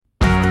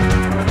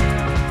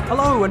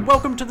Hello and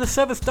welcome to the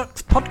Service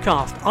Ducks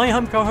podcast. I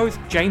am co-host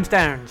James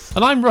Downs.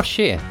 And I'm Rush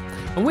here.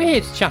 And we're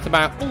here to chat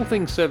about all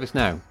things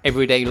ServiceNow,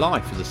 everyday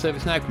life as a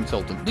ServiceNow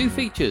consultant, new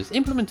features,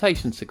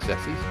 implementation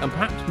successes, and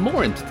perhaps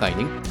more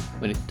entertaining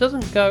when it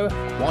doesn't go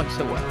quite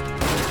so well.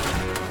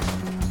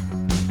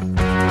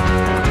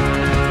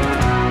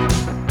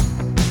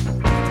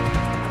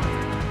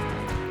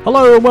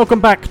 Hello and welcome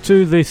back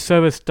to the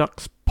Service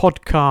Ducks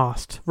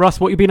podcast. Russ,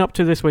 what have you been up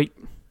to this week?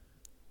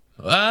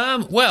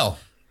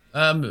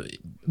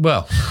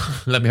 Well,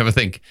 let me have a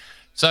think.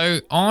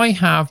 So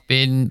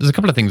there's a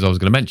couple of things I was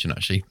going to mention,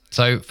 actually.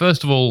 So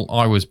first of all,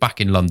 I was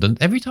back in London.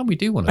 Every time we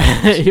do one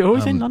of these, You're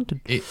always in London.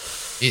 It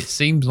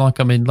seems like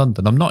I'm in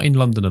London. I'm not in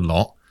London a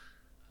lot.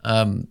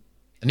 And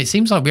it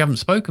seems like we haven't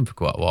spoken for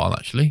quite a while,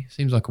 actually. It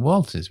seems like a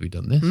while since we've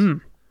done this.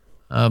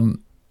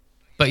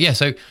 But yeah,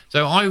 so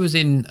I was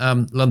in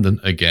London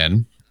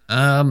again.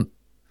 And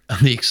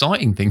the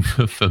exciting thing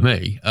for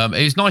me,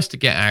 it was nice to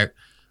get out,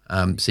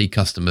 see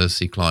customers,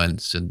 see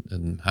clients,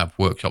 and have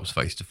workshops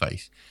face to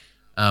face.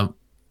 But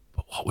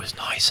what was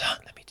nicer,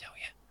 let me tell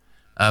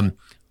you,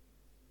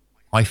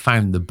 I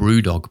found the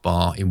Brewdog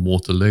bar in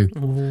Waterloo.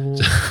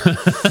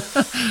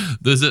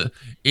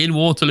 In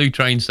Waterloo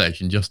train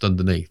station, just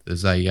underneath,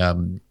 there's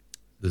a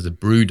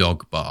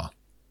Brewdog bar.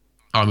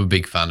 I'm a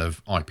big fan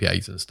of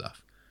IPAs and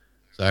stuff,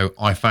 so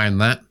I found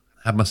that.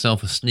 Had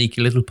myself a sneaky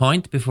little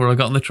pint before I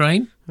got on the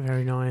train.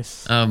 Very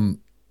nice. And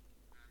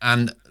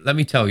let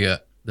me tell you,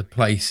 the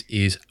place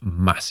is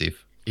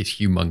massive. It's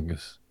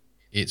humongous.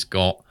 It's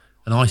got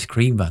an ice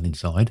cream van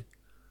inside.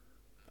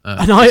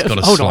 It's got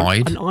a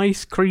slide. An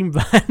ice cream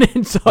van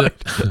inside.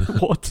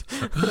 What?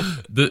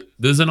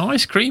 There's an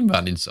ice cream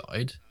van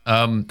inside.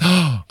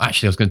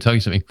 Actually, I was going to tell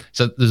you something.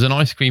 So there's an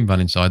ice cream van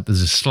inside.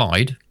 There's a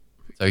slide.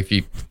 So if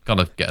you kind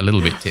of get a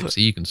little bit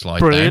tipsy, you can slide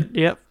Brilliant.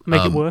 down. Yep.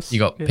 Make it worse. You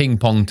got ping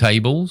pong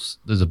tables.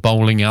 There's a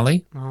bowling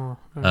alley. Oh,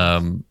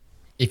 nice.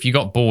 If you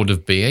got bored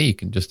of beer, you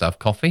can just have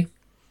coffee.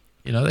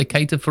 You know, they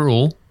cater for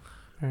all.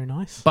 Very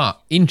nice. But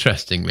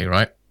interestingly,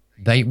 right,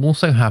 they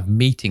also have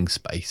meeting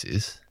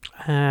spaces.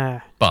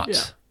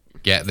 But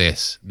get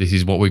this. This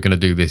is what we're going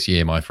to do this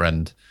year, my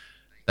friend.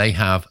 They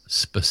have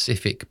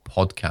specific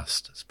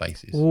podcast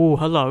spaces. Oh,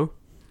 hello.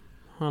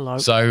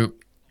 So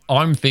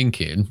I'm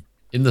thinking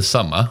in the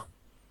summer,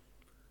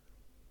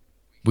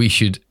 we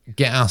should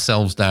get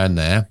ourselves down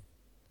there,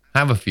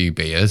 have a few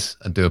beers,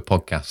 and do a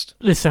podcast.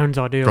 This sounds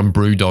ideal. From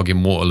Brewdog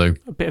in Waterloo.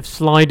 A bit of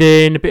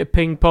sliding, a bit of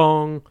ping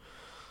pong.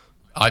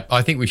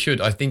 I think we should.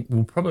 I think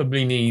we'll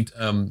probably need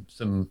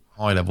some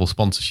high-level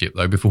sponsorship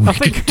though before we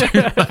can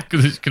do that,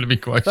 because it's going to be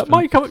quite. That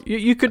might come.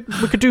 We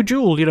could do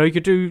dual. You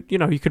could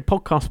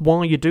podcast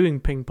while you're doing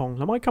ping pong.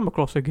 That might come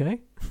across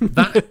okay.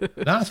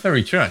 That's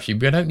very true. Actually,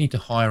 we don't need to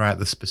hire out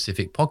the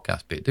specific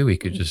podcast bit, do we?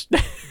 Could just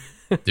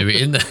do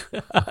it in there.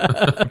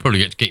 Probably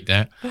get kicked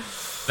out.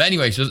 But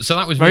anyway, so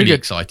that was really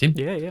exciting.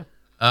 Yeah.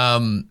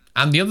 And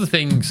the other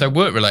thing, so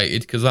work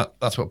related, because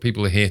that's what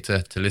people are here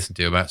to listen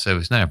to about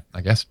ServiceNow, I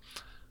guess.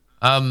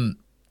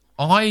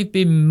 I've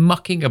been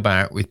mucking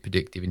about with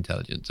predictive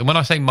intelligence. And when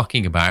I say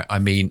mucking about, I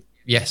mean,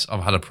 yes,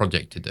 I've had a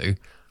project to do,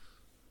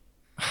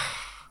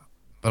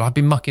 but I've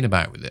been mucking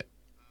about with it.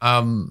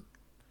 And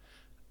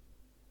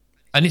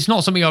it's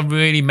not something I've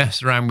really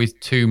messed around with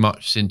too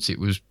much since it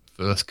was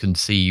first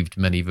conceived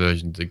many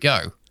versions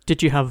ago.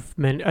 Did you have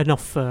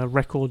enough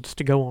records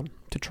to go on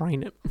to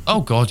train it? Oh,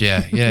 God,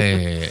 yeah.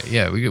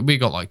 We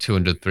got like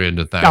 200,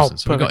 300,000,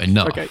 so we got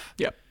enough. Okay,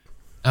 yeah.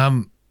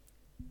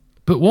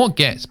 But what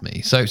gets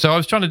me, so I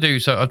was trying to do,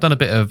 so I've done a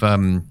bit of,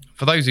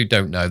 for those who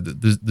don't know,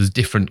 there's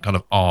different kind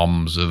of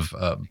arms of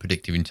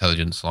predictive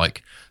intelligence,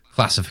 like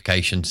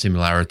classification,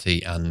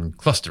 similarity, and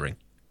clustering.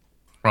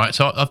 Right,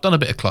 so I've done a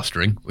bit of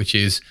clustering, which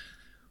is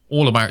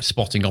all about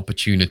spotting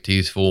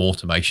opportunities for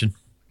automation.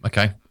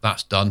 Okay,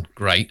 that's done,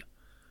 great.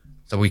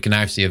 So we can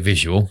now see a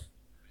visual,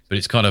 but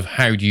it's kind of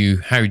how do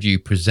you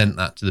present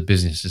that to the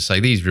business to say,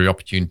 these are the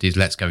opportunities,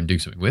 let's go and do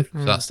something with.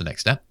 So that's the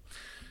next step.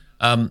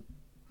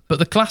 But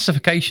the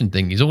classification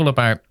thing is all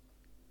about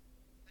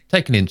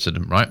take an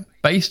incident, right?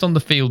 Based on the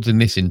fields in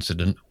this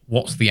incident,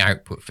 what's the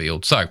output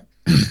field? So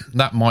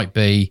that might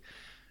be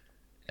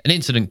an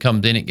incident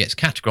comes in, it gets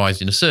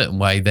categorized in a certain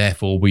way,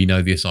 therefore we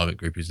know the assignment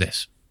group is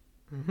this.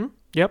 Mm-hmm.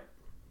 Yep.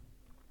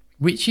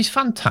 Which is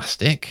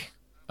fantastic.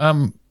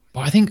 But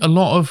I think a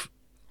lot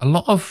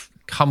of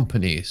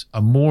companies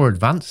are more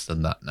advanced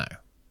than that now.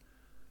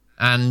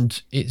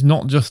 And it's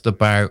not just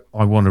about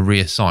I want to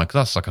reassign, because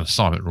that's like an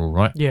assignment rule,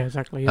 right? Yeah,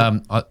 exactly. Yeah.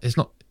 It's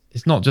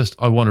not just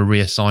I want to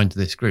reassign to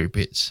this group.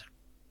 It's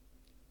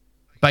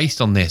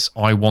based on this.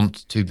 I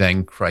want to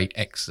then create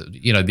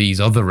these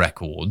other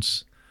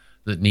records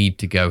that need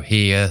to go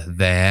here,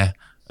 there.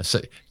 So,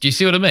 do you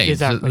see what I mean?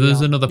 Exactly, so there's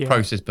another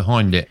process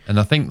behind it, and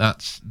I think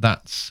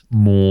that's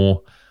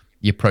more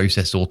your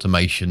process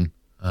automation.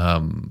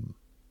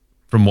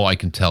 From what I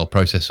can tell,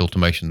 process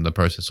automation, the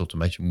process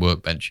automation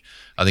workbench,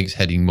 I think it's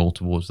heading more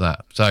towards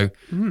that. So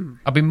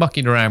I've been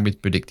mucking around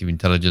with predictive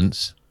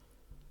intelligence.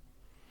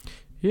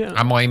 Yeah.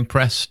 Am I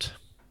impressed?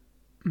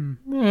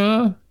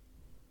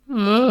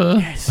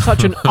 It's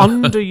such an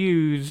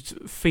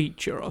underused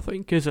feature, I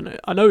think, isn't it?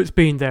 I know it's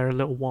been there a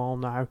little while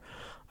now,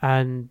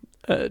 and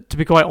to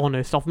be quite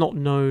honest, I've not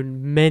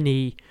known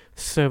many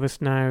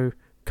ServiceNow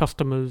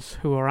customers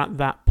who are at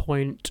that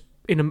point,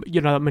 in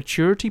a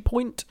maturity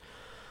point,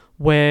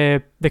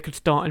 where they could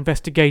start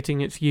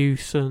investigating its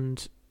use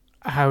and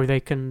how they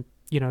can,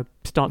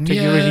 start to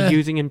really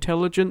using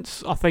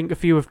intelligence. I think a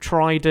few have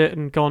tried it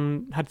and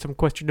had some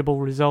questionable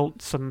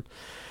results, and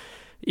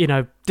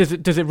does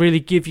it really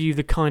give you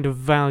the kind of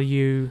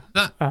value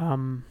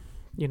to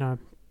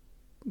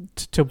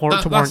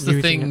warrant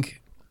using it?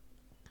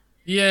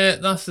 Yeah,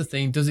 that's the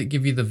thing. Does it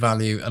give you the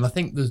value? And I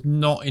think there's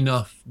not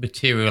enough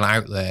material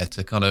out there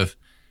to kind of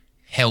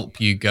help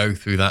you go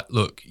through that.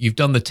 Look, you've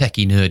done the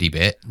techie nerdy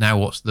bit. Now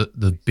what's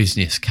the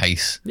business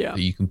case that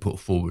you can put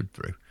forward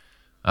through?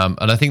 And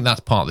I think that's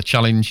part of the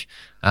challenge.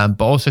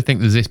 But I also think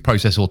there's this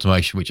process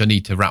automation, which I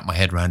need to wrap my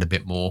head around a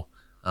bit more.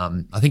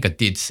 I think I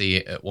did see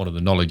it at one of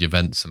the knowledge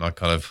events, and I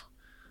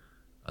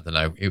don't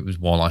know, it was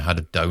while I had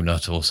a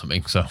donut or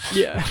something, so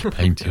I wasn't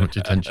paying too much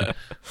attention.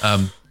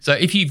 So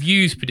if you've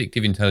used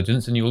predictive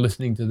intelligence and you're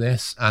listening to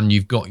this and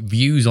you've got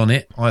views on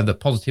it, either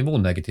positive or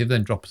negative,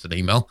 then drop us an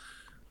email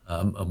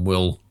and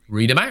we'll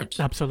read them out.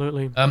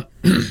 Absolutely.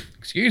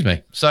 Excuse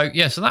me. So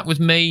that was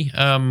me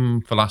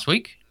for last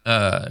week.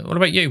 What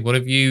about you? What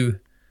have you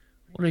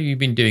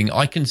been doing?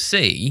 I can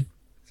see,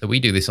 so we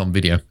do this on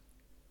video,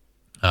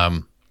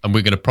 and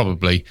we're going to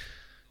probably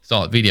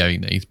start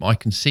videoing these, but I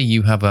can see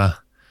you have a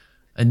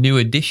new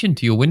addition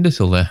to your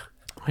windowsill there.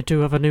 I do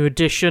have a new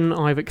addition.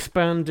 I've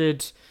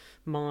expanded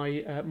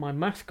my my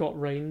mascot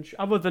range,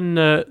 other than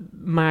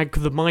Mag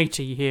the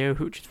Mighty here,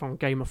 which is from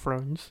Game of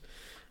Thrones.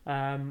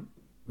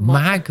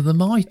 Mag the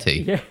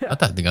Mighty? Yeah. I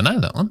don't think I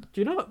know that one.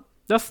 Do you know?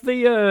 That's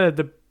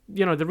the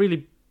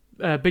really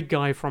big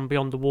guy from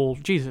Beyond the Wall.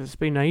 Jesus, it's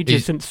been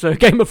ages since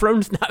Game of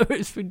Thrones now.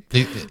 It's been...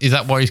 Is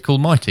that why he's called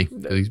Mighty?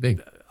 Because he's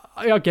big?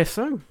 I guess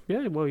so.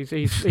 Yeah, well,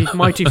 he's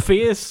mighty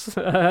fierce.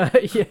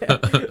 Yeah.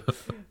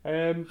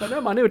 But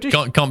no, my new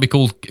addition... Can't be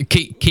called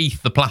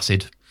Keith the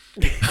Placid.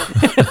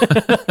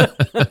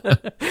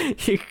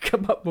 You can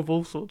come up with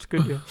all sorts,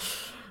 couldn't you?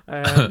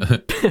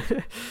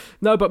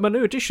 No, but my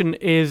new addition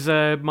is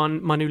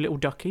my new little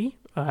ducky.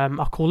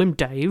 I call him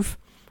Dave.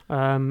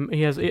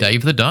 He has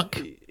Dave the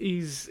Duck.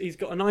 He's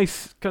got a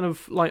nice kind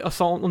of like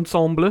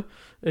ensemble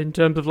in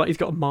terms of like he's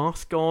got a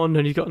mask on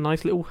and he's got a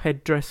nice little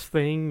headdress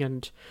thing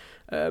and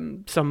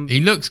some. He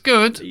looks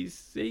good.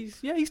 He's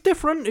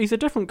different. He's a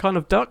different kind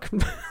of duck.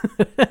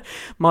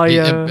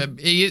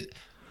 He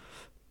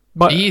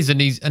is,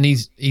 and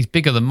he's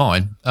bigger than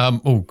mine.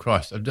 Oh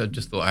Christ! I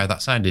just thought how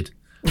that sounded.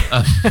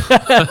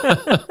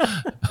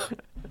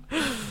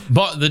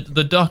 But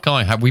the duck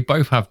I have, we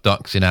both have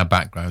ducks in our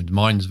background.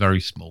 Mine's very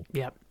small.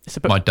 Yeah,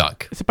 my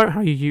duck. It's about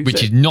how you use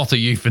which it. Is not a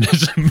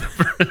euphemism.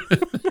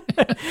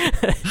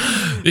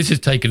 This has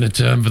taken a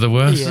turn for the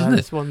worse, isn't it?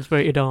 This one's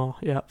rated R.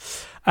 Yeah.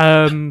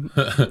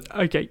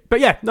 Okay, but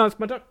yeah, no, it's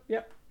my duck.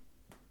 Yeah,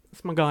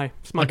 it's my guy.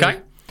 It's my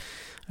guy.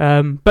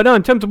 But no,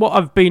 in terms of what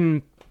I've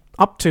been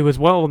up to as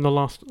well in the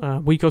last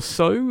week or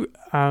so,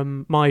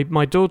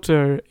 my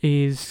daughter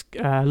is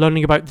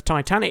learning about the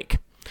Titanic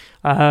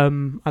at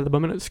the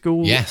moment at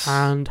school. Yes.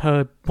 And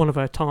one of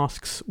her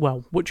tasks,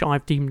 well, which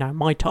I've deemed now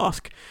my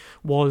task,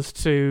 was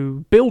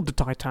to build the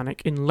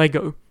Titanic in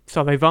Lego.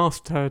 So they've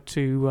asked her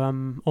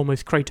to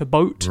almost create a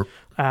boat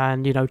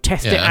and,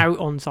 test it out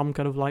on some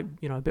kind of like,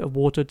 a bit of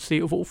water to see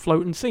if it will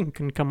float and sink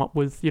and come up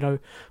with,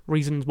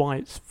 reasons why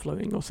it's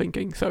floating or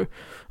sinking. So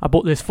I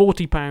bought this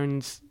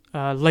 £40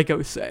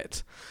 Lego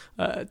set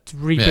to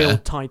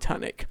rebuild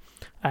Titanic.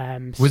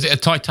 Was it a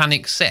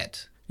Titanic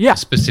set? Yeah,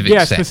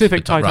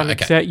 specific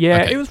Titanic set.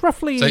 Yeah, it was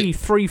roughly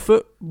 3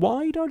 foot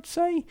wide, I'd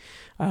say.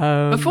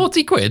 For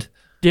 40 quid?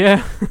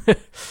 Yeah.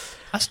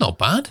 That's not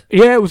bad.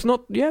 Yeah, it was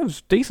not. Yeah, it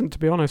was decent, to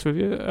be honest with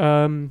you.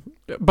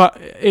 But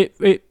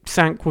it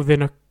sank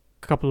within a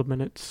couple of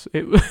minutes.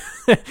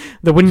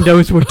 The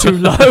windows were too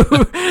low,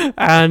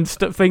 and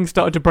things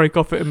started to break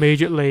off it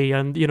immediately.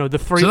 And the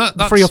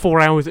 3 or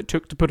 4 hours it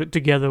took to put it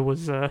together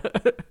was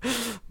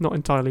not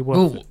entirely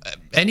worth it.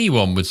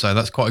 Anyone would say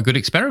that's quite a good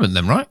experiment,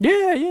 then, right?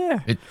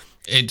 Yeah.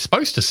 It's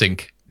supposed to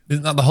sink.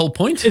 Isn't that the whole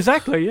point?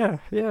 Exactly. Yeah.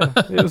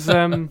 It was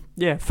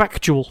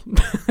factual.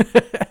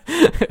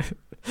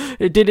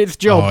 It did its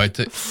job.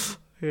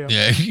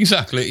 Yeah,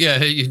 exactly. Yeah,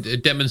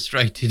 it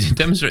demonstrated.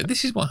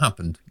 This is what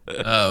happened.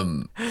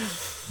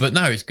 But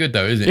no, it's good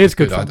though, isn't it? It's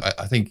good.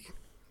 I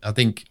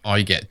think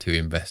I get too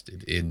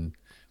invested in,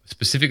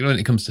 specifically when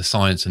it comes to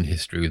science and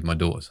history with my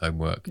daughter's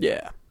homework.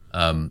 Yeah.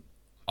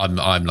 I'm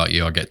like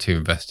you. I get too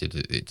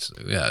invested. It's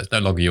no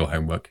longer your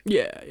homework.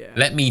 Yeah.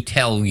 Let me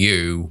tell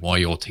you why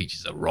your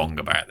teachers are wrong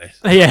about this.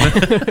 Yeah.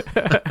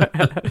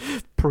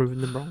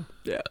 Proving them wrong.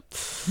 Yeah.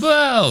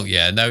 Well,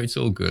 yeah. No, it's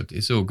all good.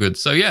 So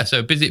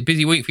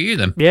busy week for you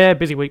then. Yeah,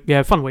 busy week.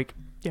 Yeah, fun week.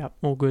 Yeah,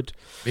 all good.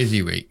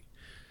 Busy week.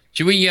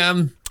 Should we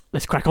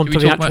let's crack on to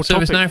the actual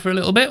service topic now for a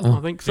little bit? Or?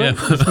 I think so. Yeah.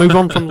 Let's move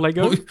on from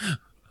Lego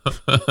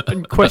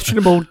and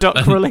questionable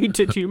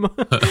duck-related humour.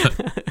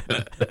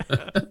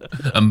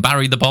 and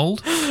Barry the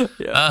Bold.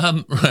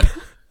 Right.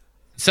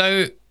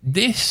 So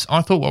this,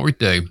 I thought what we'd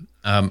do,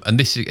 and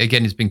this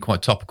again has been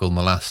quite topical in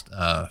the last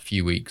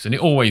few weeks, and it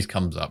always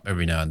comes up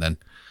every now and then,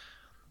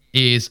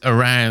 is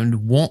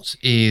around what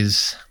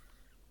is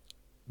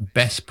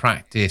best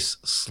practice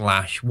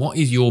 / what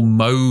is your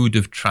mode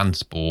of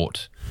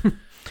transport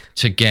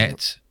to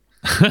get,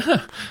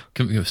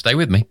 stay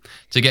with me,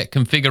 to get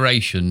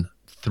configuration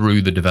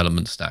through the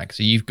development stack.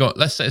 So you've got,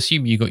 let's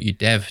assume you've got your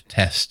dev,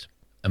 test,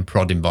 and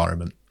prod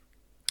environment,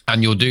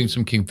 and you're doing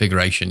some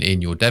configuration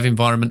in your dev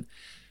environment.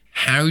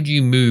 How do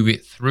you move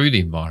it through the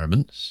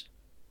environments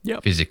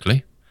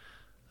physically?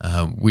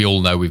 We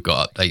all know we've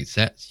got update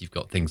sets. You've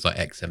got things like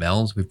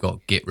XMLs. We've got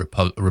Git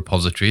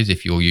repositories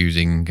if you're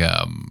using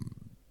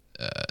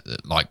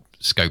like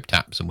scope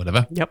taps and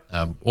whatever.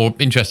 Or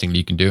interestingly,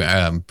 you can do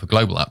it for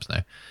global apps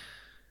now.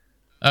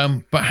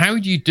 But how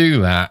do you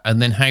do that?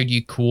 And then how do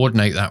you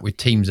coordinate that with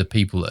teams of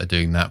people that are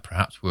doing that,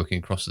 perhaps working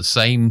across the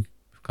same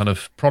kind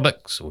of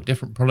products or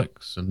different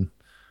products? And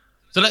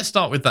so let's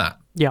start with that.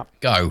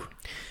 Go.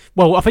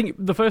 Well, I think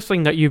the first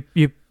thing that you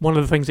one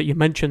of the things that you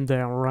mentioned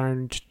there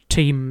around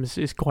teams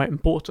is quite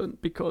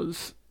important,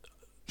 because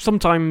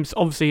sometimes,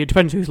 obviously, it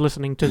depends who's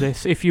listening to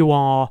this. If you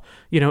are,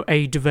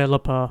 a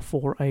developer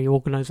for a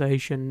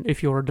organization,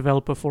 if you're a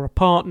developer for a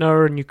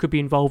partner, and you could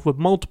be involved with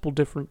multiple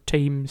different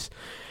teams,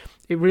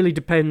 it really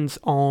depends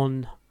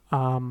on,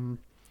 how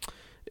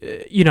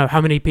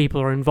many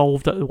people are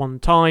involved at one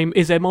time.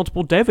 Is there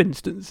multiple dev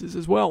instances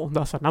as well?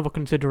 That's another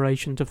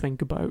consideration to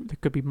think about. There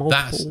could be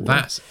multiple.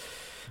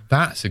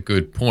 That's a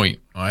good point,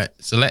 right?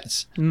 So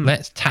let's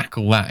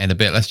tackle that in a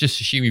bit. Let's just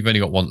assume you've only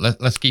got one.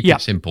 Let's keep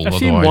it simple,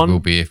 otherwise we'll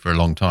be here for a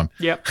long time.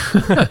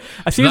 That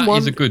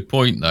is a good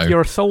point, though.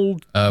 You're a sole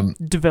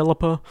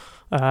developer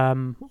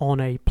on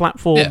a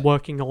platform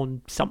working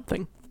on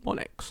something on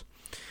X.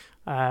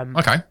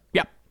 Okay.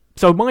 Yeah.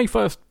 So my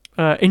first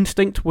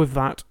instinct with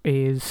that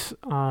is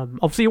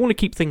obviously you want to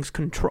keep things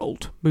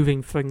controlled,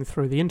 moving things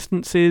through the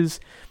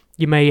instances.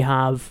 You may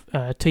have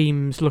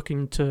teams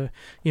looking to,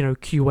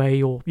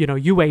 QA or,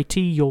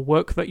 UAT your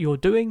work that you're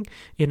doing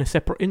in a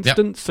separate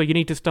instance. So you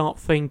need to start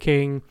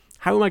thinking,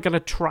 how am I going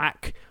to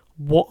track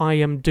what I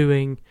am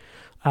doing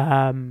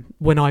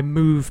when I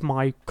move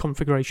my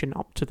configuration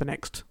up to the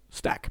next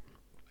stack?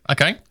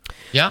 Okay.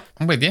 Yeah,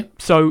 I'm with you.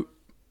 So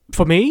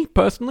for me,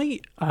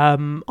 personally, I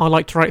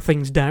like to write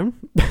things down.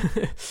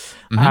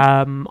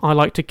 I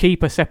like to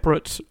keep a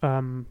separate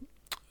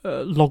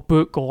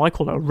logbook, or I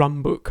call it a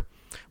run book,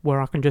 where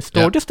I can just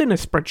store just in a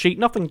spreadsheet,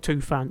 nothing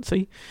too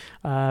fancy.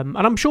 And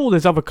I'm sure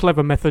there's other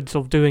clever methods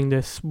of doing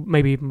this,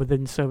 maybe even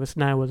within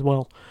ServiceNow as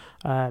well,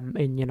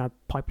 in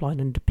pipeline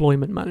and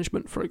deployment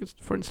management,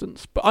 for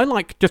instance. But I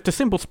like just a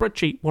simple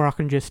spreadsheet where I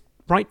can just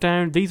write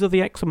down, these are the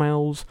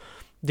XMLs,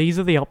 these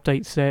are the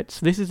update sets,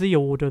 this is the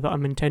order that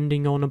I'm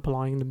intending on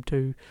applying them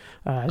to.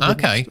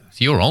 Okay, so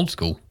you're old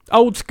school.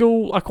 Old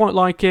school, I quite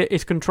like it.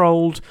 It's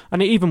controlled,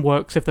 and it even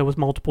works if there was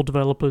multiple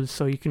developers,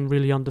 so you can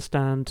really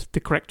understand the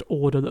correct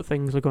order that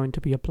things are going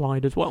to be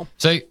applied as well.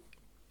 So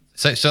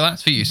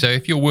that's for you. So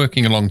if you're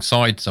working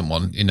alongside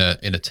someone in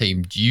a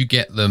team, do you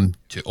get them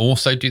to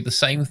also do the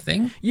same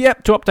thing?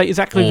 Yep, to update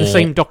exactly the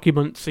same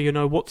document, so you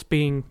know what's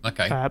being,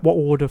 what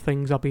order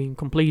things are being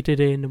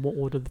completed in, and what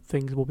order the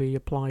things will be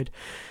applied.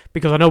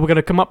 Because I know we're going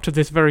to come up to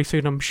this very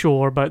soon, I'm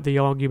sure, about the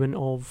argument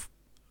of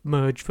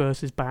merge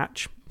versus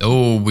batch.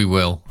 Oh, we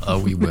will.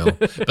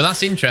 But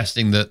that's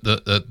interesting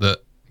that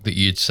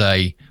you'd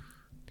say,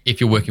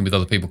 if you're working with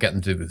other people, get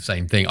them to do the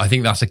same thing. I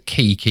think that's a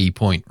key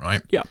point,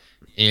 right? Yeah.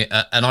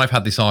 And I've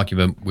had this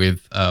argument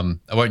with, I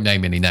won't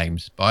name any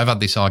names, but I've had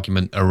this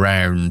argument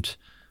around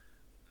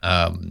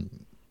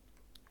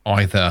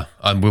either,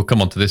 and we'll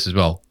come on to this as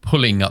well,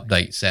 pulling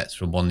update sets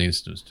from one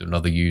instance to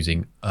another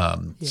using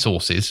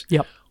sources,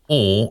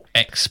 or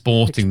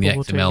exporting the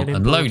XML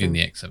and loading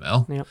the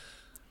XML. Yep.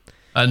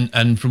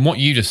 And from what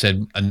you just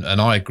said,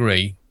 and I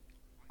agree,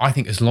 I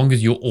think as long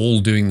as you're all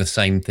doing the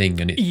same thing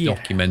and it's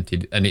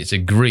documented and it's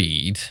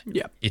agreed,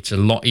 it's a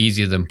lot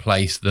easier than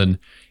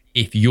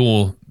if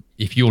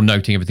you're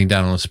noting everything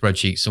down on a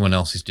spreadsheet, someone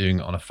else is doing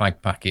it on a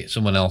fag packet,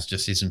 someone else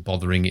just isn't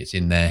bothering, it's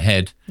in their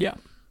head. Yeah.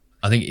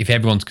 I think if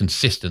everyone's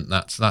consistent,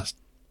 that's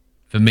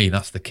for me,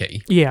 that's the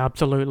key. Yeah,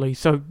 absolutely.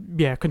 So,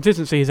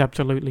 consistency is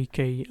absolutely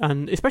key.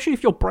 And especially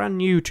if you're brand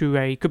new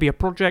to could be a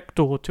project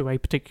or to a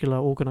particular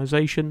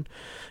organization,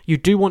 you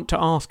do want to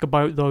ask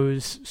about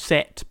those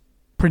set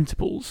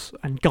principles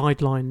and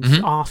guidelines.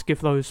 Mm-hmm. Ask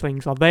if those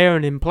things are there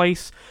and in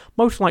place.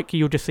 Most likely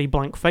you'll just see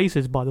blank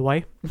faces, by the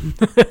way.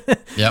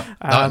 Yeah.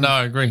 No,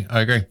 I agree.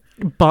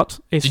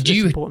 But it's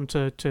important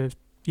to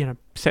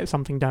set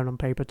something down on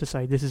paper to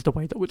say this is the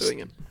way that we're doing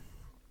it.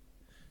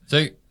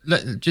 So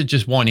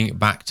just winding it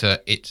back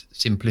to its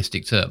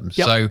simplistic terms.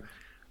 Yep. So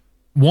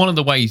one of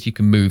the ways you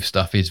can move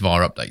stuff is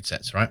via update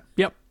sets, right?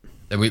 Yep.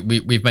 So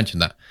we've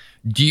mentioned that.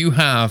 Do you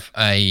have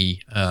a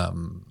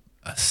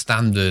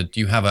standard?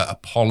 Do you have a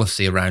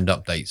policy around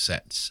update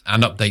sets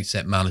and update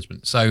set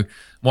management? So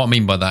what I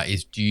mean by that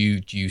is, do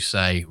you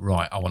say,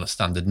 right, I want a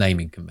standard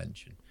naming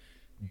convention?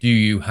 Do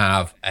you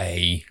have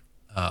a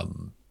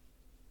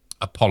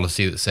a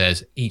policy that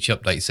says each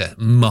update set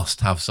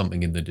must have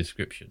something in the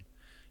description?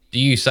 Do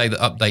you say that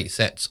update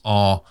sets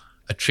are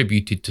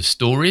attributed to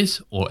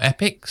stories or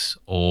epics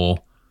or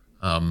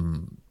I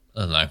don't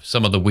know,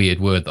 some other weird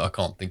word that I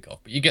can't think of?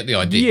 But you get the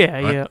idea.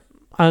 Yeah, right? yeah.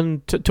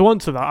 And to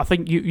answer that, I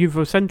think you've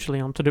essentially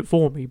answered it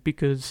for me,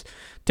 because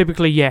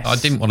typically, yes. I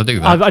didn't want to do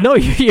that. I know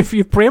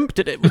you've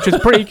preempted it, which is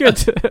pretty good.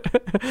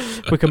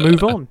 We can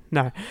move on.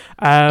 No.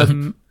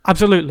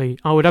 Absolutely.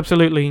 I would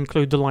absolutely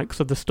include the likes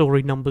of the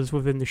story numbers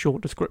within the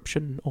short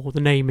description or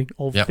the naming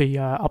of the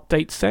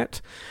update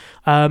set.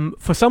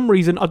 For some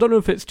reason, I don't know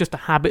if it's just a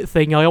habit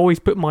thing, I always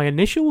put my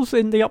initials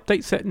in the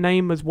update set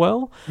name as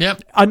well.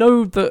 Yep. I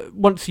know that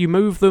once you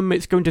move them,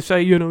 it's going to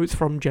say, it's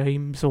from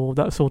James or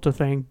that sort of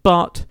thing,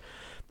 but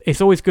it's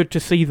always good to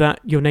see that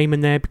your name in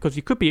there, because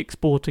you could be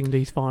exporting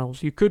these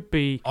files. You could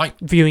be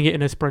viewing it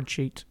in a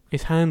spreadsheet.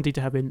 It's handy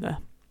to have in there.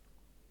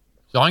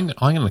 So I'm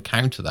going to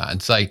counter that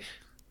and say,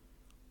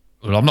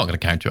 well, I'm not going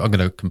to counter it. I'm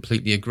going to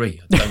completely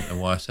agree. I don't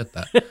know why I said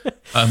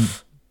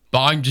that. But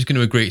I'm just going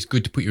to agree it's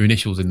good to put your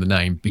initials in the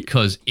name,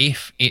 because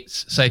if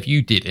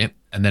you did it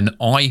and then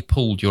I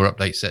pulled your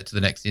update set to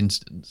the next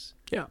instance,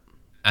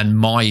 and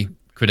my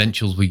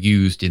credentials were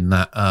used in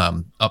that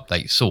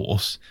update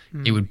source,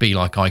 it would be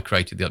like I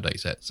created the update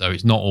set. So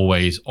it's not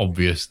always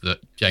obvious that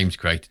James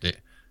created it.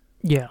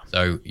 Yeah.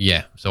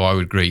 So I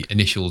would agree.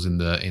 Initials in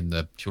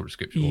the short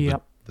description,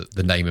 or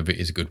the name of it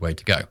is a good way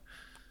to go.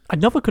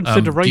 Another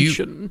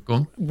consideration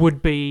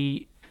would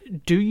be: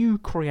 do you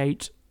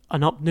create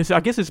an I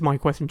guess this is my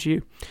question to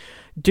you.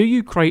 Do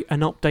you create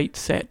an update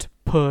set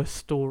per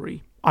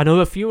story? I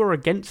know a few are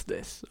against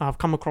this. I've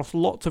come across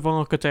lots of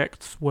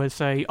architects where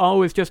say,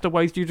 it's just a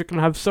waste, you can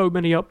have so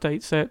many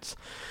update sets,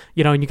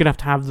 and you're going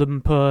to have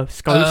them per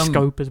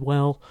scope as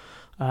well.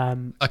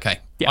 Okay,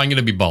 yeah. I'm going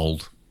to be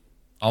bold.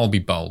 I'll be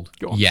bold.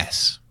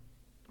 Yes.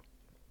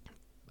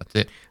 That's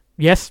it.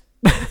 Yes.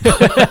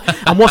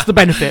 And what's the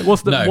benefit?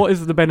 What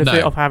is the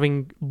benefit of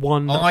having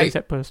one update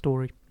set per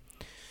story?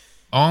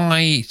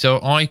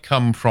 I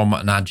come from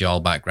an agile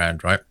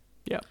background, right?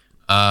 Yeah.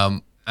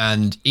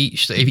 And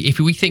if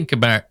we think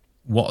about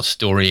what a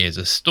story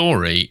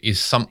is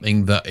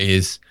something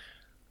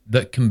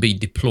that can be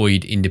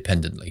deployed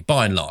independently.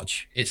 By and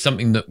large, it's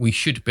something that we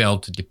should be able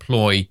to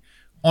deploy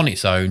on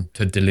its own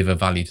to deliver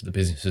value to the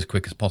business as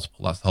quick as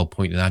possible. That's the whole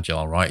point in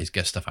agile, right? Is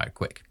get stuff out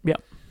quick. Yeah.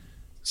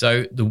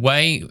 So the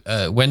way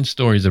when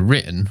stories are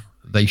written,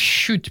 they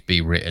should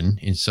be written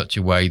in such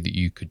a way that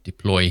you could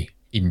deploy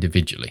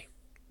individually.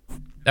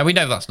 Now, we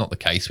know that's not the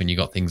case when you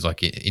got things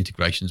like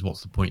integrations.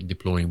 What's the point in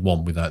deploying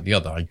one without the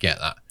other? I get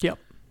that. Yep.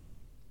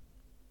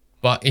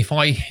 But if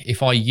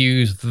I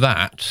use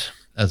that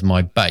as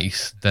my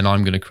base, then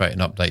I'm going to create an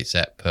update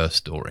set per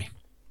story.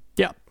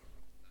 Yeah.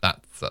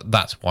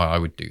 That's why I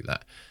would do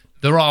that.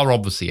 There are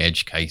obviously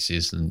edge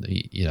cases, and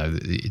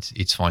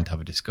it's fine to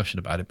have a discussion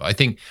about it. But I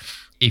think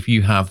if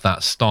you have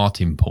that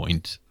starting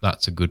point,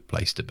 that's a good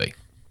place to be.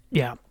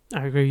 Yeah,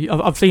 I agree.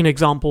 I've seen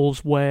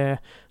examples where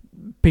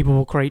people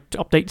will create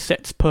update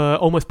sets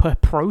almost per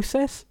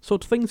process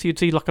sort of thing. So you'd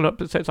see like an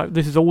update set like,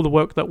 this is all the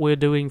work that we're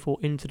doing for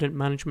incident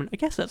management. I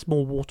guess that's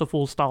more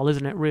waterfall style,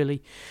 isn't it,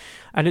 really?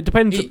 And it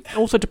depends. It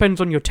also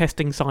depends on your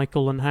testing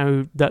cycle and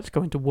how that's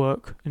going to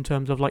work in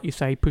terms of, like you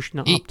say, pushing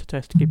it up to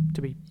test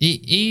to be.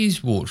 It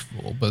is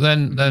waterfall, but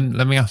then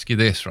let me ask you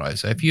this, right?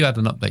 So if you had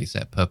an update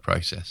set per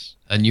process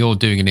and you're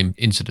doing an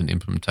incident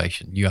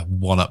implementation, you have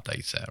one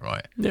update set,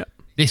 right? Yeah.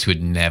 This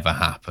would never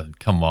happen.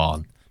 Come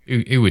on.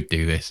 Who would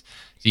do this?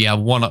 So you have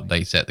one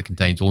update set that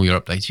contains all your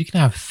updates. You can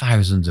have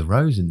thousands of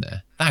rows in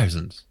there.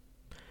 Thousands.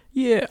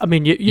 Yeah, I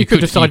mean, you could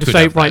decide to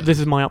say, right, this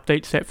is my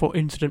update set for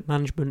incident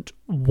management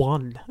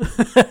 1.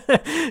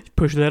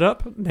 Push that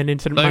up, then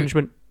incident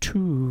management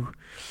 2.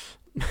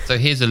 So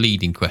here's a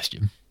leading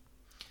question.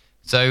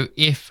 So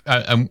if,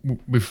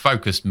 and we've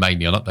focused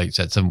mainly on update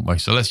sets, haven't we?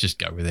 So let's just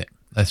go with it.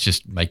 Let's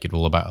just make it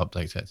all about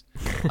update sets.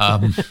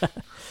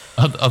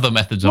 Other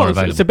methods are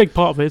available. It's a big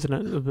part of it, isn't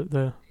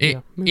it?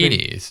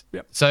 It is.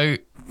 Yep. So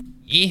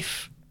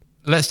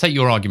let's take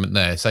your argument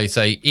there.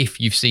 Say if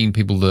you've seen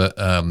people that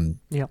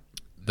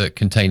that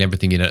contain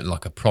everything in it,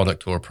 like a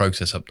product or a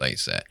process update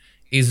set,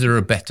 is there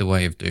a better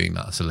way of doing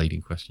that? That's a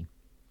leading question.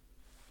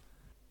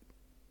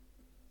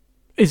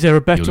 Is there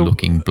a better? You're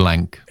looking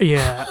blank.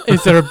 Yeah.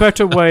 Is there a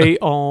better way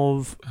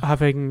of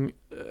having?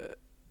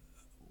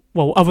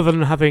 Other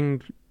than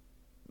having.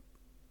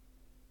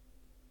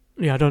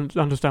 Yeah, I don't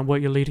understand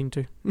what you're leading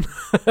to.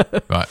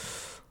 Right.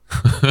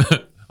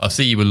 I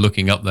see you were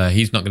looking up there.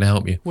 He's not going to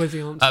help you. Where's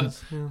the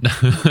answers?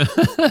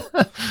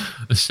 The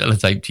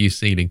sellotape to your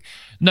ceiling.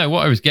 No,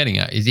 what I was getting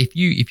at is if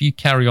you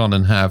carry on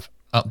and have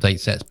update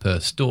sets per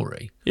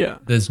story,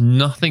 there's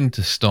nothing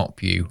to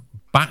stop you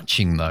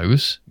batching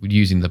those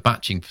using the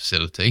batching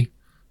facility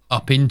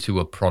up into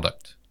a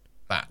product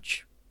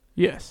batch.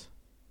 Yes.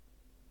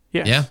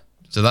 Yeah.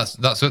 So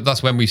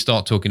that's when we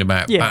start talking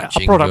about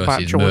batching a product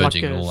versus batch or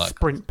merging like and a all that.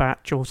 Sprint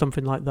batch or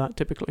something like that,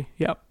 typically.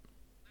 Yeah.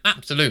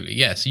 Absolutely,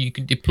 yeah. So you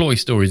can deploy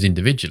stories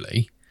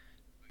individually,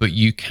 but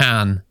you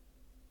can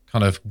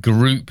kind of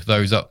group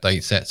those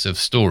update sets of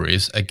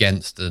stories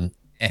against an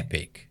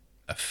epic,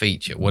 a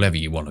feature, whatever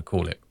you want to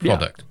call it,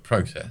 product,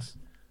 process,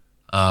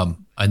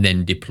 and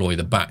then deploy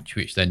the batch,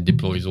 which then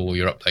deploys all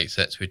your update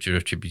sets which are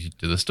attributed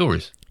to the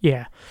stories.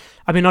 Yeah.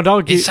 I mean, I'd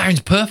argue... It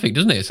sounds perfect,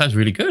 doesn't it? It sounds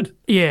really good.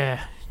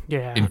 Yeah.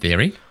 In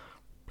theory.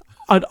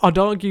 I'd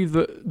argue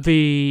that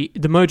the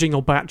merging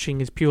or batching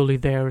is purely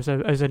there as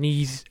an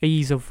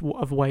ease of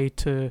way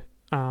to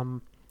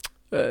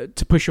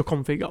push your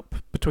config up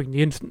between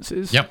the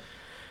instances. Yep.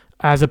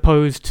 As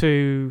opposed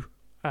to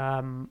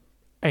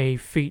a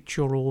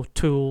feature or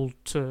tool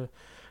to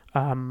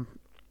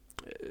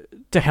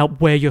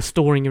help where you're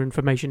storing your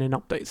information in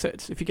update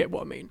sets, if you get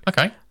what I mean.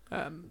 Okay.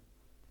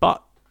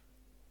 But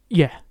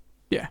yeah,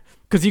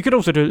 because you could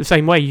also do it the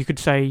same way. You could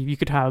say you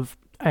could have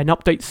an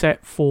update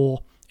set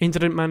for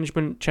incident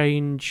management,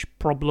 change,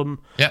 problem,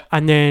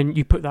 and then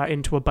you put that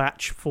into a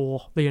batch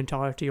for the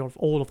entirety of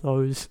all of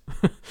those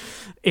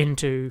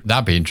into...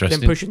 That'd be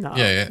interesting. Then pushing that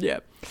up. Yeah.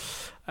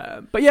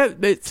 But yeah,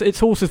 it's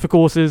horses for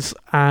courses,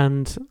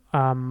 and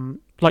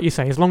like you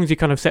say, as long as you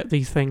kind of set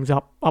these things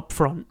up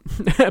front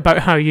about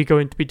how you're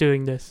going to be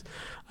doing this,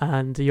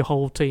 and your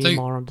whole team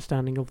are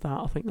understanding of that,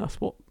 I think that's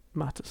what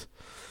matters.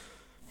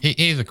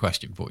 Here's a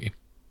question for you.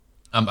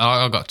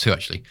 I've got two,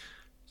 actually.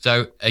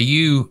 So are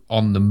you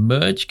on the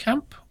merge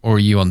camp, or are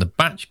you on the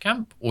batch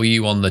camp, or are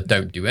you on the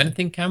don't do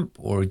anything camp,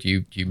 or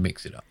do you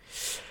mix it up?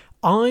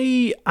 I'm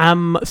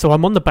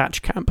on the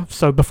batch camp.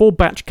 So before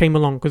batch came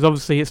along, because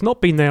obviously it's not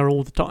been there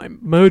all the time.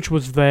 Merge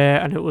was there,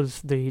 and it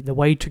was the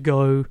way to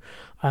go.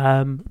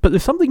 But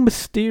there's something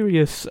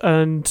mysterious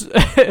and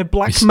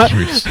black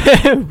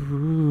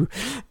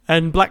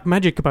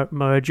magic about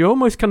merge. You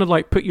almost kind of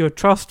like put your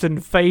trust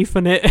and faith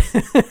in it.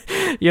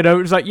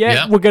 It's like,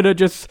 we're gonna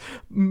just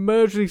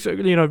merge these,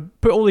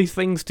 put all these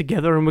things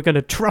together, and we're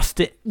gonna trust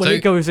it when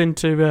it goes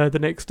into the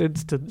next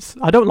instance.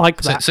 I don't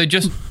like that. So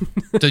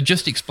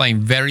just explain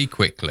very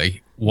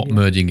quickly what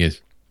merging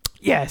is.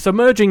 Yeah, so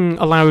merging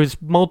allows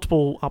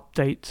multiple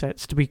update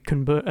sets to be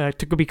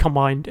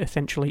combined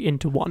essentially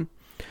into one.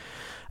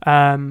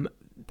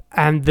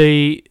 And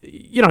there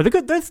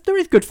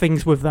is good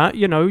things with that.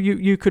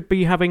 You could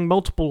be having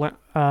multiple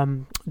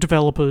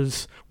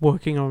developers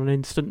working on an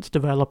instance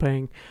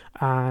developing,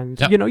 and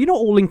you're not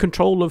all in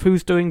control of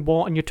who's doing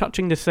what, and you're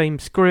touching the same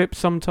script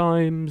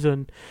sometimes,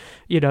 and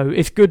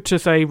it's good to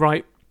say,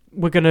 right,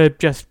 we're going to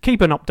just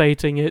keep on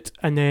updating it,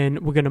 and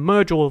then we're going to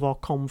merge all of our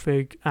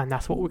config, and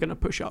that's what we're going to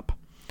push up.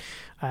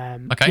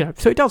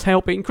 So it does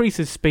help. It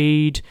increases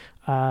speed.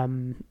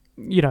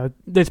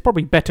 There's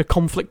probably better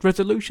conflict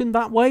resolution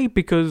that way,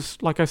 because,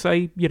 like I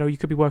say, you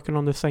could be working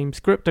on the same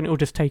script and it'll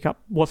just take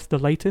up what's the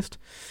latest.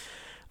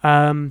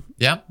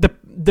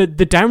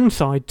 The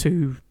downside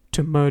to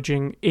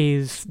merging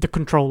is the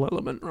control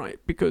element, right?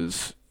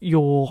 Because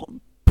you're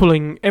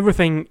pulling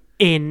everything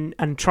in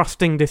and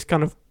trusting this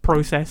kind of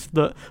process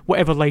that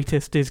whatever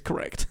latest is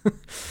correct.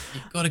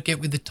 You've got to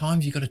get with the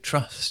times. You've got to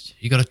trust.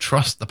 You've got to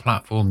trust the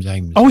platform,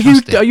 James. Oh,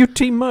 are you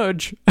team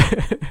merge?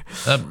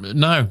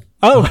 No.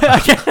 Oh,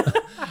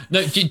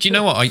 no. Do you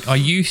know what? I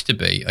used to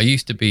be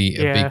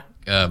a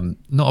big,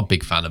 not a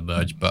big fan of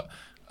merge, but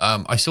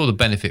I saw the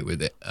benefit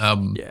with it.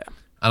 And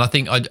I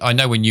think I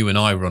know when you and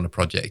I were on a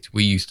project,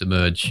 we used to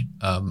merge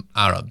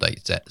our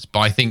update sets. But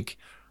I think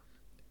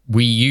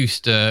we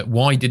used to.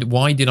 Why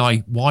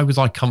was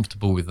I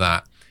comfortable with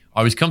that?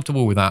 I was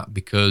comfortable with that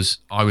because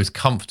I was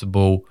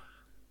comfortable.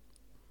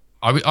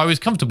 I was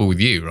comfortable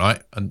with you,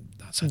 right? And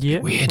that sounds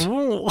weird.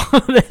 Oh,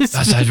 that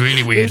sounds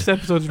really weird. This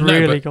episode's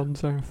really gone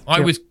south. I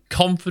was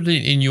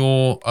confident in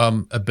your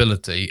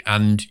ability,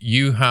 and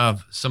you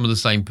have some of the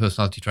same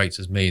personality traits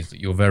as me, is that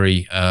you're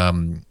very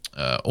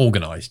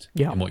organised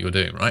in what you're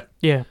doing, right?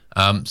 Yeah.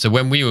 So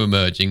when we were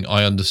merging,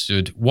 I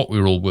understood what we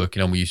were all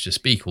working on. We used to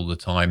speak all the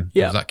time.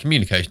 There was that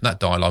communication, that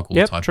dialogue all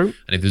the time. True.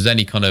 And if there's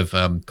any kind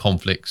of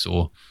conflicts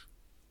or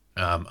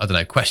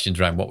questions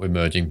around what we're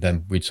merging,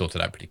 then we'd sort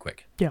it out pretty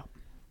quick. Yeah.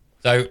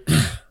 So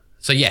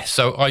yes.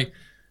 So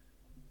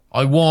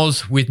I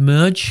was with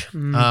merge.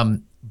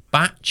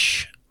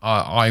 Batch.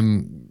 I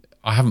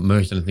haven't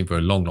merged anything for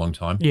a long, long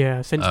time.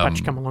 Yeah, since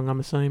batch come along, I'm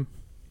the same.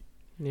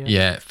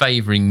 Yeah,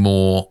 favouring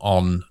more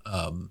on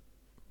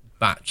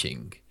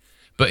batching.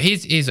 But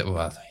here's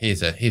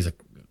a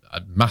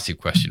massive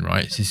question,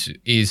 right? This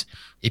is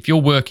if you're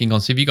working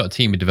on, so if you've got a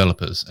team of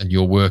developers and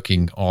you're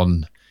working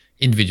on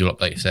individual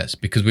update sets,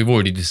 because we've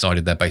already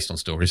decided they're based on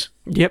stories.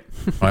 Yep.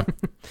 Right.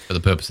 For the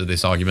purpose of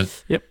this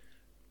argument. Yep.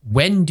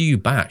 When do you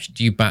batch?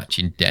 Do you batch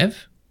in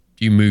dev?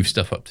 Do you move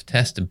stuff up to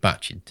test and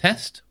batch in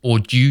test? Or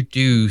do you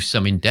do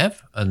some in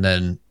dev and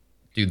then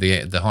do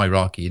the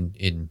hierarchy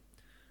in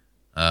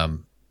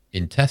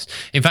test?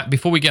 In fact,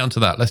 before we get onto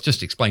that, let's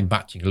just explain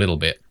batching a little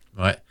bit,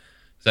 right?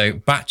 So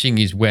batching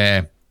is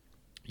where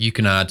you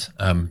can add,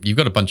 you've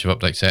got a bunch of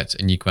update sets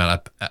and you can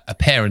add a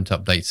parent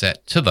update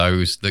set to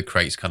those that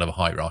creates kind of a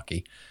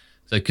hierarchy.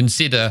 So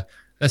consider,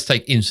 let's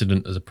take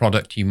incident as a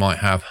product. You might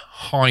have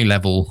high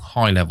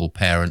level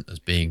parent as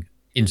being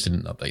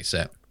incident update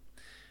set.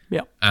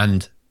 Yeah.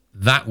 And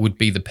that would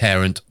be the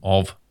parent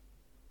of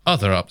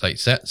other update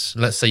sets.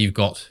 Let's say you've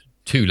got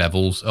 2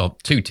 levels or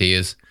 2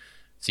 tiers.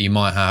 So you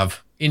might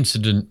have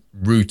incident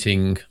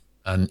routing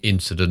and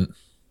incident,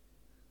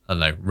 I don't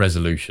know,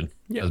 resolution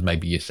as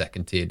maybe your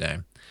second tier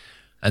down.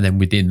 And then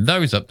within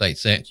those update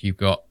sets, you've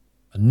got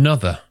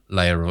another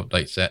layer of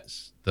update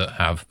sets that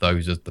have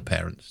those as the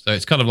parents. So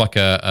it's kind of like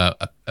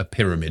a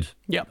pyramid,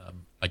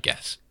 I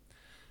guess.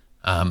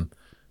 And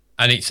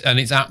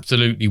it's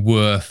absolutely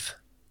worth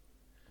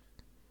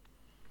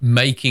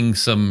making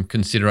some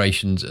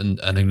considerations and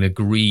an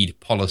agreed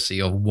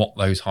policy of what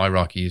those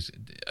hierarchies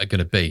are going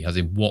to be, as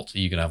in what are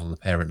you going to have on the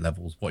parent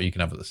levels, what are you going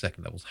to have at the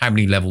second levels, how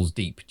many levels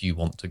deep do you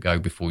want to go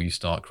before you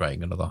start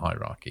creating another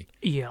hierarchy.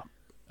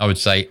 I would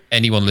say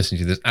anyone listening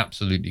to this,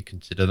 absolutely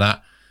consider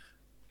that.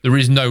 There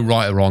is no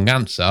right or wrong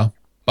answer,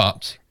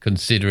 but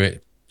consider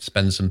it,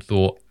 spend some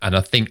thought. And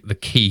I think the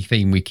key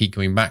theme we keep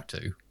coming back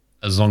to,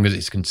 as long as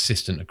it's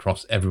consistent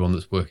across everyone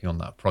that's working on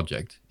that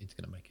project, it's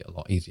going to make it a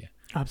lot easier.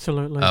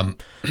 Absolutely.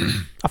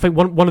 I think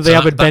one of the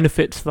added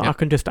benefits that I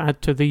can just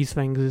add to these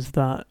things is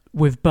that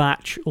with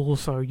Batch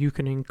also you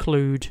can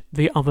include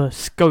the other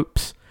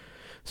scopes.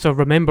 So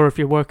remember, if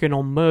you're working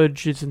on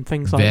merges and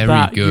things like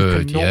that,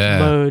 you cannot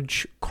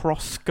merge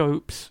cross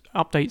scopes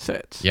update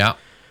sets. Yeah.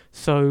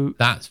 So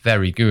that's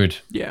very good.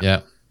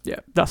 Yeah.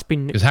 That's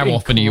been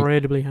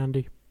incredibly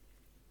handy.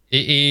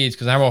 It is,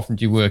 because how often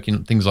do you work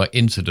in things like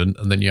incident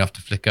and then you have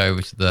to flick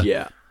over to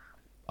the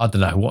I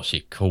don't know, what's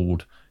it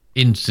called?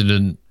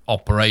 Incident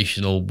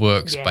operational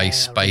workspace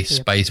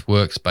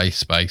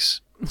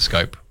space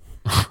scope.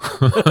 Do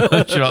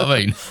you know what I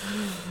mean?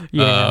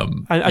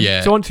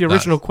 To answer your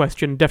original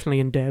question, definitely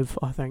in dev.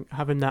 I think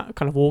having that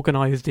kind of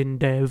organized in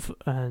dev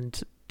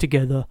and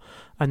together,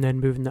 and then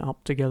moving that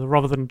up together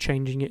rather than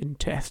changing it in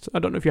test. I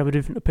don't know if you have a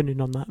different opinion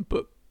on that,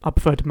 but I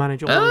prefer to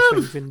manage all those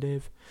things in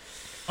dev.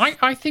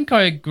 I think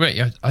I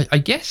agree. I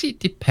guess it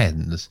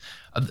depends.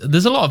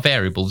 There's a lot of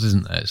variables,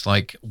 isn't there? It's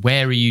like,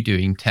 where are you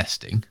doing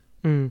testing?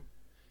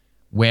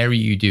 Where are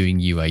you doing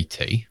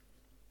UAT?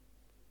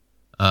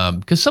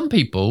 Because some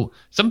people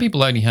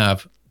only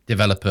have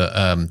developer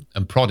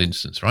and prod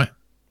instance, right?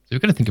 So we're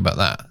going to think about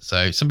that.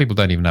 So some people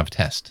don't even have a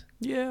test.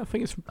 Yeah, I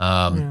think it's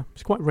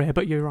it's quite rare,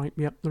 but you're right.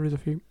 Yep, there is a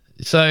few.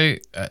 So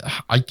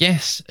I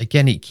guess,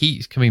 again, it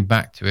keeps coming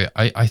back to it.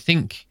 I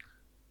think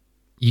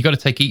you got to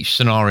take each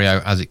scenario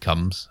as it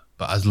comes,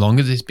 but as long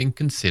as it's been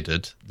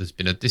considered, there's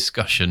been a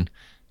discussion,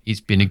 it's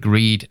been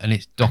agreed, and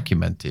it's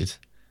documented,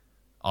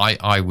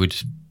 I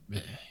would...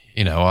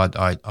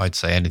 I'd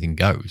say anything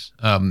goes.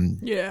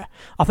 I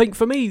think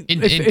for me, in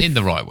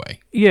the right way.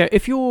 Yeah,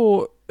 if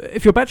you're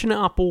batching it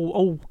up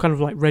all kind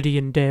of like ready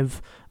in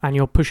dev, and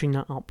you're pushing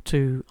that up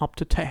to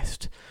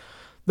test,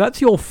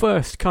 that's your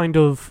first kind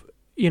of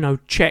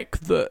check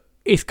that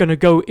it's going to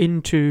go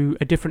into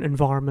a different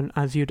environment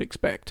as you'd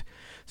expect.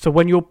 So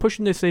when you're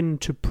pushing this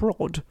into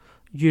prod,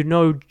 you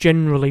know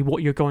generally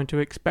what you're going to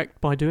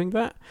expect by doing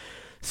that.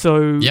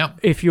 So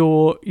if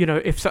you're,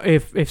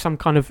 if some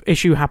kind of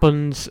issue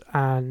happens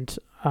and,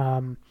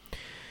 what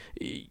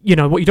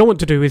you don't want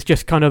to do is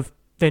just kind of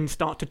then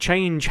start to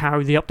change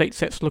how the update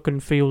sets look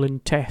and feel in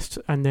test,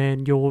 and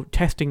then you're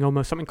testing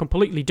almost something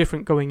completely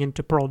different going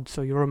into prod,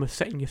 so you're almost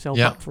setting yourself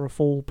up for a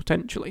fall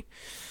potentially.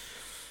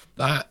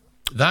 That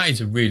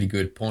is a really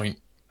good point,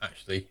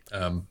 actually.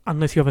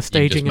 Unless you have a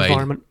staging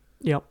environment.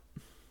 Yep.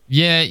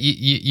 Yeah,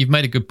 you've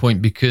made a good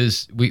point,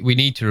 because we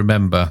need to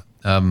remember...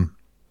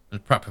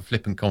 perhaps a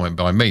flippant comment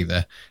by me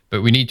there,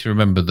 but we need to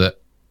remember that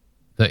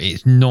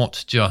it's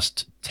not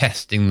just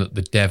testing that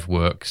the dev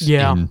works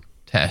in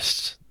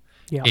tests.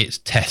 It's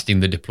testing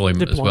the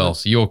deployment as well.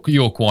 So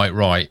you're quite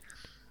right,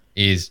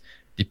 is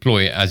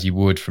deploy it as you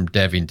would from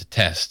dev into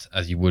test,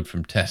 as you would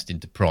from test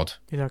into prod.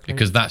 Exactly.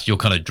 Because that's your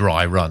kind of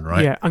dry run,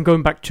 right? Yeah, and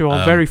going back to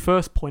our very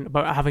first point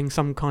about having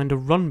some kind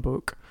of run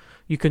book,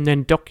 you can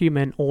then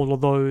document all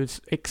of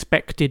those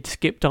expected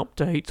skipped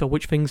updates, or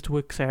which things to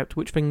accept,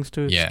 which things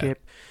to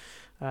skip.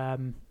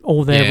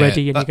 All there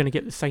ready, and you're going to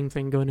get the same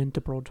thing going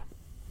into prod.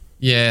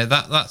 Yeah,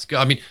 that's good.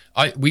 I mean,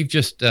 I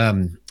just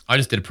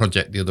did a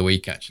project the other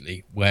week,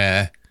 actually,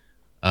 where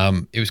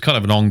it was kind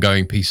of an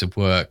ongoing piece of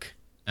work,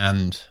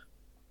 and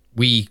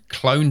we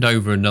cloned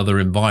over another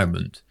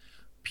environment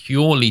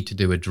purely to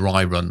do a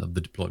dry run of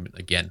the deployment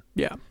again.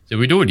 Yeah. So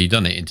we'd already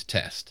done it into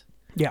test.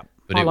 Yeah.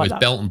 But it was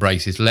belt and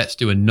braces, let's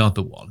do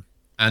another one.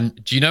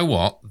 And do you know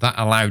what? That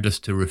allowed us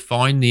to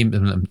refine the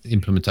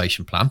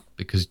implementation plan,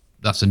 because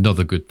that's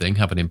another good thing,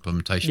 have an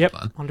implementation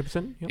plan.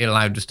 100%. Yep. It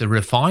allowed us to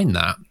refine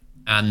that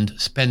and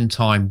spend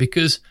time,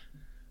 because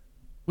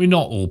we're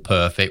not all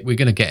perfect. We're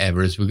going to get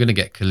errors. We're going to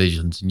get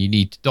collisions, and you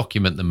need to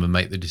document them and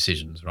make the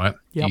decisions, right?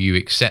 Yep. Do you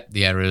accept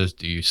the errors?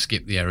 Do you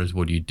skip the errors?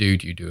 What do you do?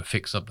 Do you do a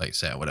fix update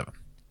set or whatever?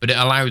 But it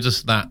allows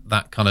us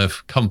that kind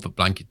of comfort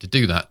blanket to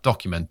do that,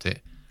 document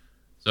it.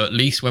 So at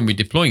least when we're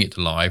deploying it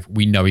to live,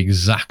 we know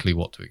exactly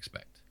what to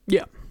expect.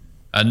 Yeah.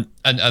 And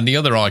the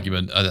other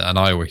argument, and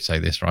I always say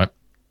this, right?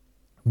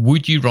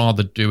 Would you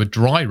rather do a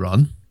dry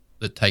run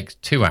that takes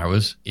 2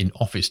 hours in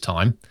office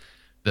time,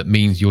 that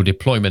means your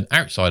deployment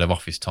outside of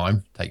office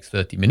time takes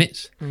 30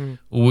 minutes?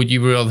 Or would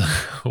you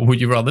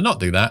rather not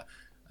do that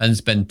and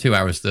spend 2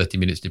 hours 30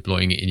 minutes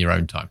deploying it in your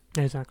own time.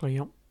 Exactly.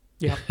 Yep.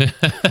 Yeah.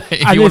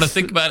 If you want to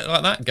think about it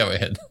like that, go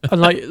ahead. And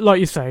like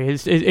you say,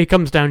 it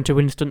comes down to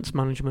instance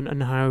management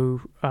and how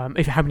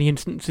many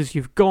instances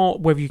you've got,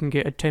 whether you can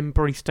get a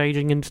temporary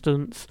staging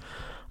instance.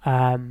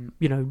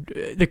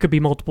 There could be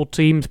multiple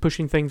teams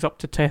pushing things up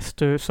to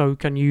test. So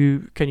can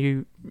you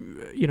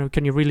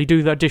really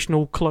do the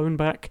additional clone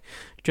back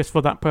just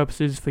for that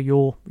purposes for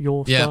your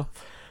stuff?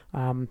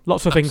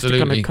 Lots of things to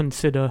kind of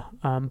consider.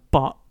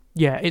 But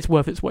yeah, it's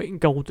worth its weight in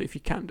gold if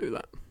you can do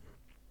that.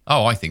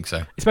 Oh, I think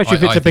so. Especially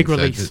if it's a big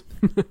release.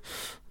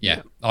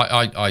 Yeah,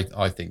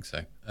 I think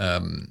so.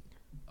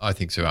 I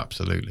think so,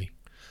 absolutely.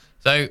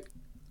 So,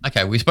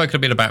 okay, we've spoken a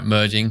bit about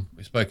merging.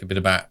 We've spoken a bit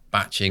about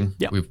batching.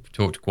 Yep. We've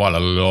talked quite a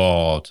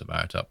lot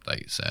about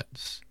update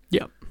sets.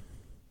 Yeah.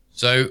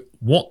 So,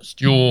 what's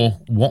your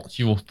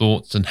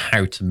thoughts on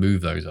how to move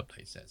those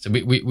update sets? So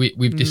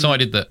we've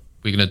decided that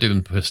we're going to do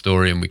them per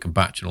story and we can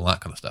batch and all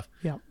that kind of stuff.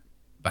 Yeah.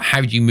 But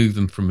how do you move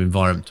them from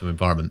environment to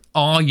environment?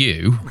 Are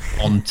you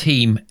on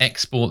team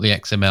export the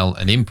XML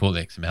and import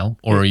the XML,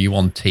 or are you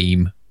on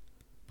team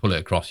pull it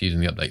across using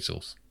the update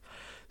source?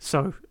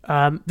 So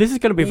this is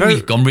going to be very.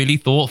 You've gone really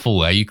thoughtful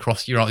there. You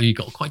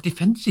got quite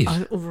defensive.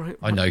 All right,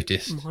 I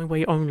noticed. My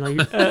way only.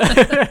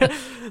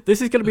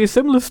 This is going to be a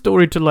similar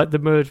story to like the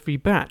merge v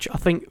batch. I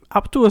think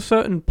up to a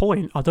certain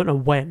point, I don't know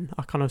when,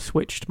 I kind of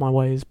switched my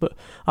ways, but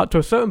up to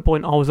a certain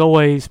point, I was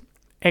always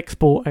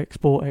export.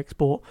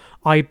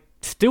 I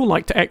still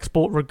like to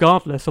export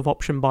regardless of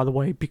option, by the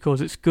way,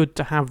 because it's good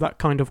to have that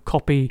kind of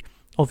copy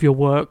of your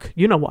work.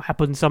 You know what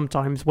happens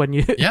sometimes when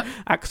you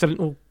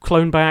accidental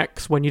clone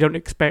backs when you don't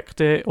expect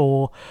it,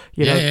 or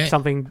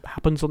something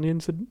happens on the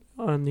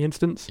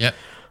instance. Yeah.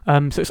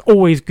 So it's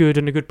always good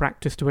and a good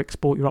practice to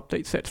export your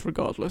update sets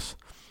regardless.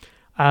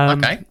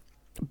 Okay.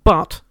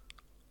 But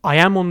I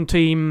am on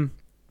team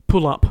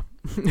pull up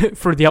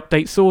for the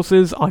update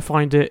sources. I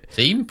find it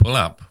team pull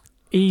up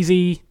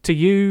easy to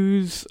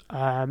use.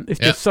 It's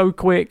just so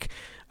quick.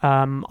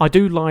 I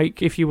do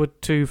like if you were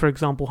to, for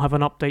example, have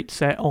an update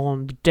set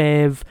on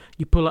dev,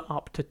 you pull it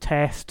up to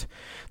test.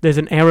 There's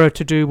an error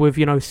to do with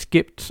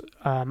skipped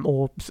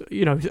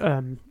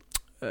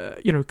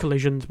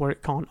collisions where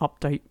it can't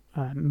update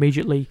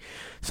immediately.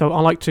 So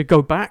I like to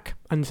go back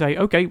and say,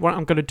 okay, well,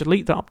 I'm going to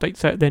delete that update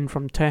set. Then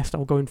from test,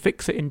 I'll go and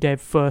fix it in dev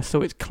first,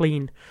 so it's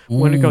clean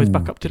when it goes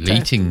back up to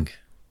deleting. test.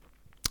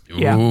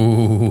 Yeah.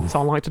 So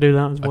I like to do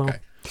that as well. Okay.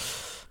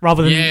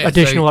 Rather than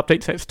additional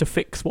update sets to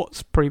fix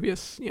what's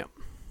previous. Yeah.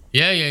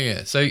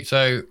 Yeah. So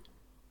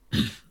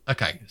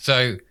okay.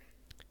 So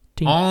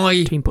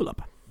team pull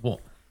up. What?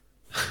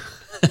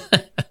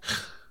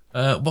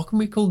 What can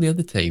we call the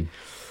other team?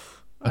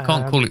 I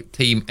can't call it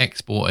team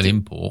export and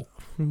import.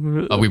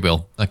 Oh, we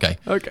will. Okay.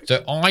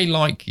 So I,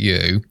 like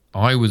you,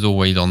 I was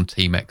always on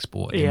team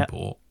export and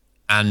import,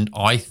 and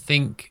I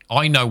think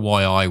I know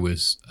why I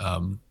was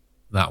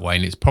that way,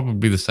 and it's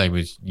probably the same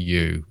as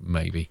you,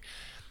 maybe.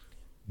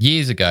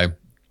 Years ago,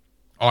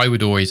 I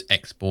would always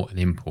export and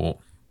import,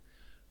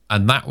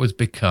 and that was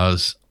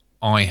because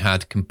I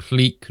had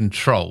complete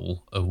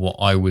control of what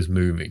I was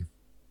moving.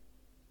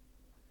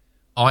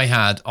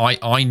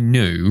 I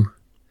knew,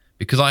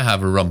 because I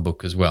have a run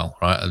book as well,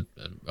 right?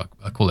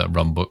 I call it a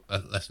run book.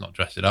 Let's not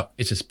dress it up.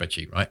 It's a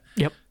spreadsheet, right?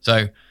 Yep.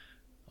 So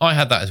I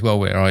had that as well,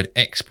 where I'd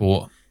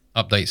export,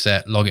 update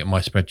set, log it in my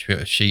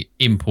spreadsheet,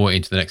 import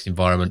into the next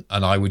environment,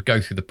 and I would go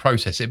through the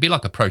process. It'd be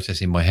like a process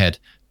in my head,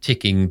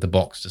 ticking the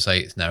box to say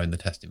it's now in the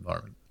test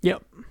environment.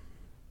 Yep.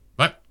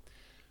 Right?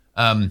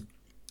 And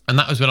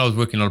that was when I was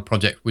working on a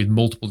project with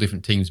multiple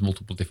different teams,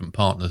 multiple different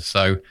partners.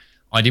 So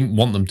I didn't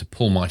want them to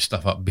pull my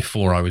stuff up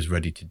before I was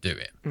ready to do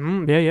it.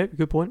 Yeah.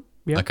 Good point.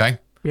 Yeah. Okay.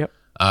 Yep.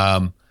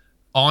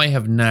 I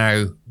have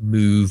now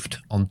moved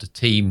onto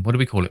team, what do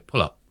we call it?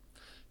 Pull up.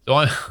 So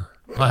I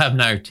have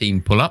now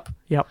team pull up.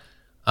 Yep.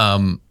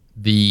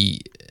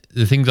 The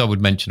things I would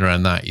mention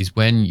around that is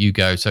when you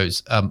go, so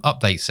it's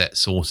update set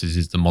sources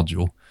is the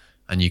module,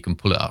 and you can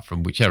pull it up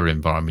from whichever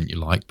environment you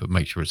like, but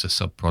make sure it's a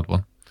sub-prod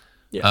one.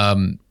 Yeah.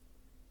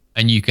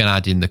 And you can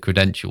add in the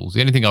credentials. The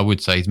only thing I would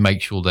say is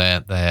make sure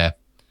they're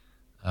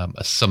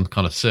some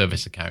kind of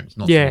service account. It's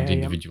not someone's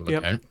individual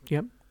account.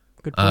 Yep.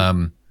 Good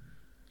point.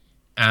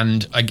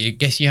 And I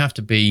guess you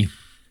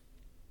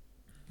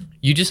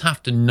just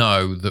have to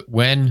know that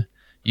when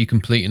you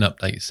complete an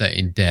update set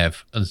in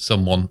dev and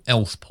someone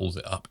else pulls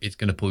it up, it's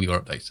going to pull your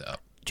update set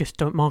up. Just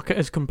don't mark it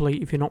as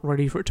complete if you're not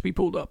ready for it to be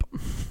pulled up.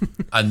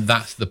 And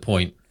that's the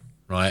point,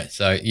 right?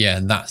 So,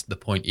 and that's the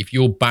point. If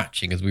you're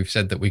batching, as we've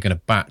said that we're going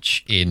to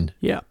batch in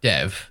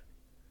dev,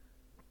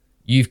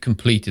 you've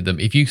completed them.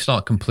 If you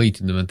start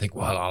completing them and think,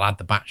 well, I'll add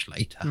the batch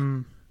later,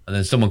 and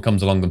then someone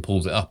comes along and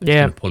pulls it up, it's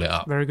going to pull it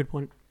up. Very good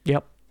point.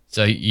 Yep.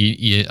 So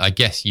I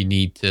guess you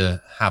need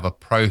to have a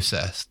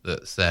process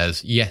that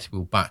says, yes,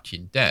 we'll batch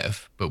in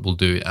dev, but we'll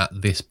do it at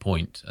this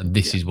point, and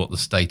this is what the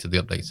state of the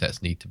update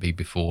sets need to be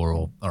before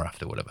or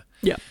after, whatever.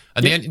 Yeah.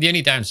 And the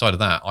only downside of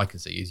that I can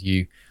see is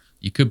you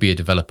could be a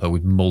developer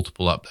with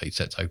multiple update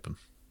sets open.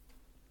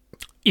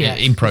 Yeah.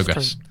 In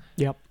progress.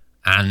 Yep.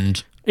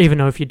 And even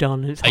though if you're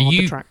done, it's hard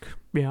to track.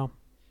 Yeah.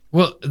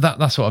 Well,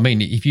 that's what I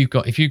mean. If you've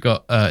got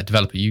a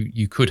developer,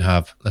 you could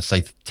have, let's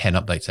say, 10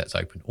 update sets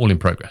open, all in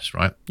progress,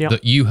 right? Yep.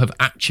 That you have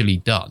actually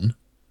done.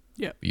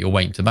 Yeah. But you're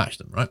waiting to match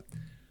them, right?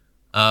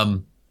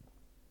 And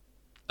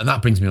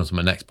that brings me on to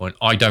my next point.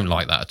 I don't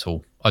like that at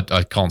all.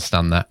 I can't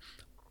stand that.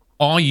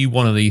 Are you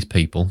one of these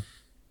people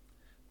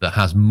that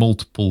has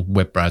multiple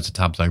web browser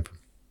tabs open?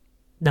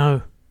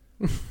 No.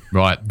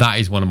 Right, that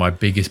is one of my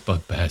biggest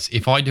bugbears.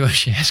 If I do a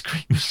share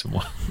screen with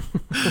someone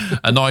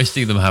and I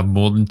see them have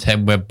more than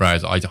 10 web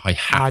browsers, I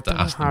have to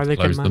ask them to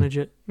close them. How they can manage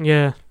it.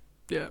 Yeah.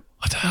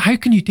 How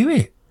can you do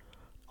it?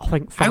 I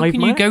think 5 How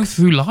can you go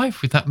through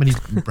life with that many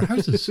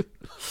browsers?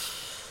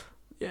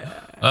 Yeah.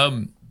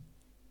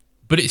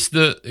 But it's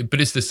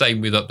the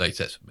same with update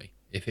sets for me.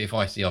 If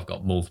I see I've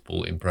got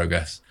multiple in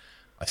progress,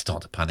 I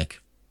start to panic.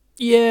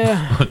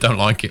 Yeah. I don't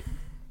like it.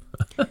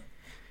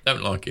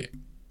 Don't like it.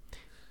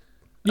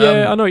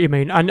 Yeah, I know what you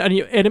mean. And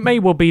it may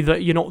well be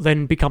that you're not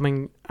then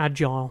becoming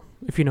agile,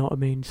 if you know what I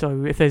mean.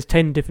 So if there's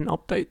 10 different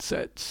update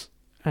sets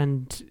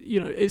and,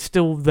 it's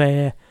still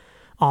there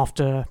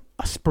after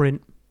a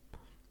sprint,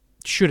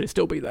 should it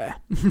still be there?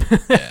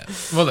 Yeah.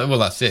 Well,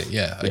 that's it.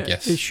 Yeah, I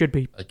guess. It should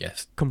be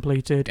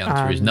completed. The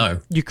answer is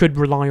no. You could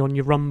rely on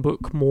your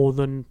runbook more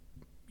than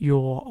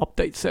your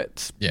update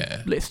sets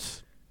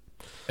lists.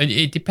 And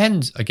it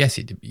depends. I guess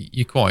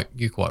you're quite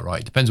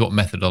right. It depends what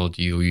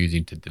methodology you're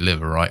using to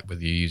deliver, right?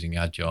 Whether you're using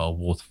agile,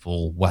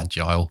 waterfall,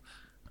 wagile.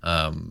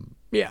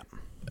 Yeah.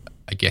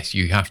 I guess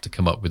you have to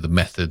come up with a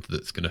method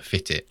that's going to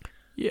fit it.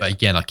 Yeah. But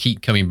again, I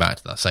keep coming back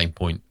to that same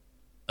point.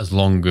 As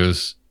long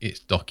as it's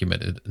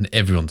documented and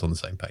everyone's on the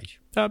same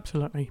page.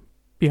 Absolutely.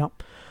 Yeah.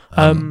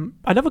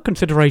 Another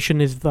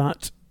consideration is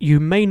that you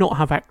may not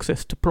have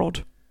access to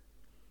prod.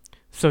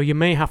 So you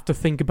may have to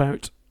think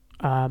about,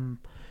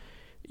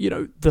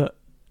 that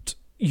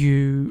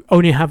you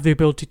only have the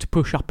ability to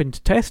push up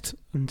into test,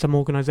 and some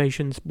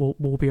organizations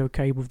will be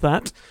okay with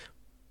that.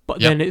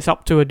 But then it's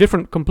up to a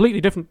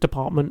completely different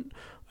department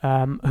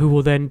who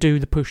will then do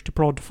the push to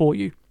prod for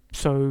you.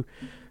 So,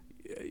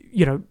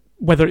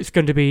 whether it's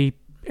going to be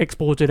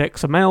exported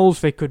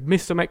XMLs, they could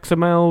miss some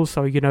XMLs.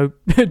 So,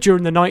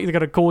 during the night, they're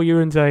going to call you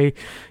and say,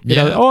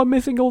 I'm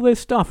missing all this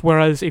stuff.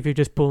 Whereas if you're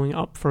just pulling it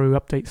up through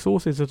update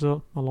sources, it's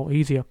a lot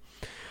easier.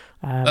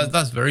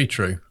 That's very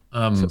true.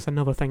 So it's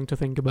another thing to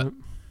think about.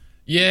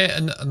 Yeah,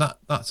 and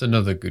that's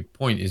another good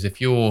point. Is if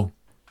you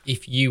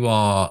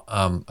are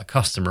a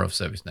customer of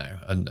ServiceNow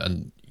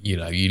and you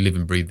live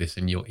and breathe this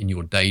in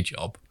your day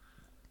job,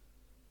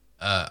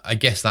 I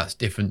guess that's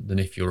different than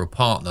if you're a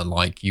partner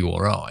like you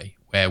or I,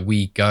 where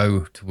we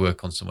go to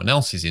work on someone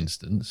else's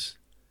instance,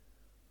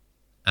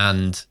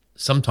 and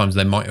sometimes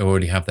they might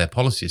already have their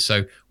policies.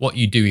 So what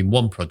you do in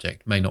one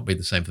project may not be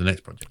the same for the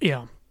next project.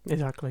 Yeah.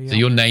 Exactly. Yeah. So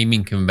your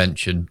naming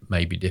convention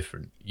may be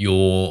different.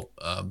 Your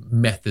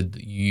method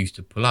that you use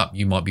to pull up,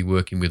 you might be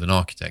working with an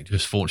architect.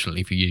 Just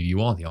fortunately for you, you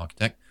are the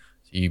architect,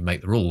 so you make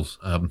the rules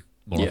more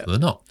often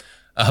than not.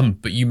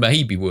 But you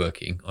may be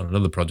working on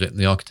another project, and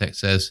the architect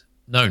says,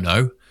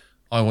 "No,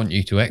 I want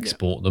you to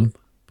export them,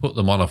 put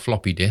them on a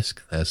floppy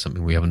disk." There's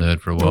something we haven't heard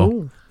for a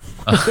while.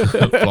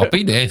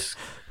 Floppy disk.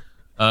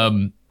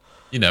 And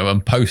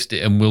post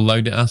it, and we'll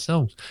load it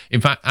ourselves.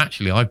 In fact,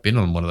 actually, I've been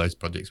on one of those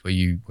projects where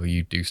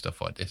you do stuff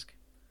by disk.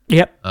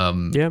 Yep.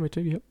 Yeah, me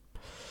too. Yep.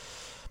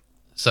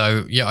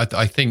 So yeah,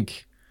 I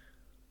think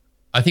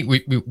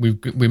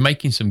we're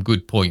making some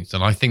good points,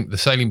 and I think the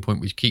salient point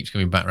which keeps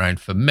coming back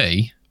around for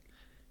me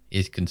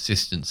is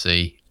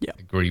consistency,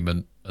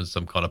 agreement, and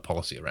some kind of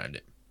policy around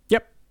it.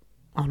 Yep,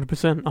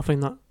 100%. I think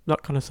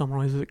that kind of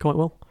summarises it quite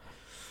well.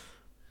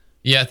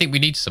 Yeah, I think we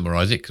need to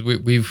summarise it because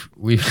we've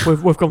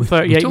gone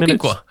 38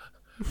 minutes.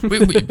 We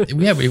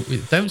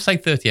don't say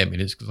 38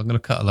 minutes because I'm going to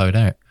cut a load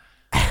out.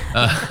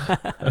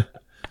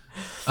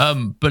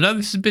 But no,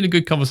 this has been a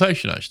good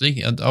conversation,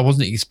 actually. And I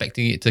wasn't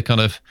expecting it to kind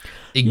of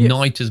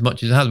ignite as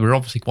much as it has. We're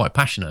obviously quite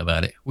passionate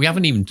about it. We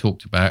haven't even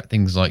talked about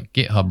things like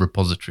GitHub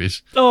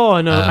repositories. Oh,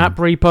 I know. App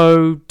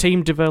repo,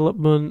 team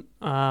development.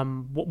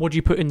 What do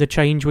you put in the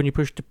change when you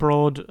push to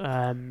prod?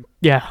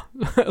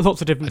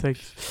 Lots of different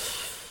things.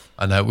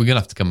 I know. We're going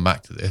to have to come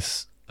back to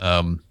this.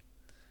 And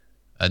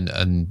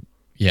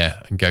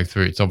go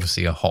through it. It's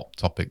obviously a hot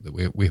topic that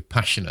we're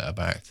passionate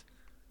about.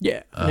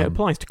 Yeah, and it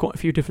applies to quite a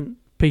few different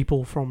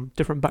people from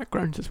different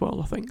backgrounds as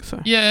well, I think.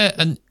 So yeah,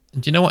 and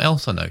do you know what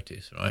else I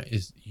noticed, right,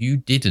 is you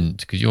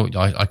didn't, because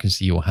I can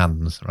see your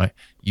hands, right?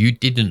 You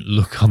didn't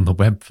look on the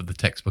web for the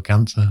textbook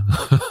answer.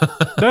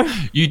 No?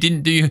 You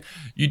didn't do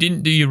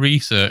your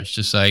research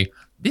to say,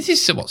 this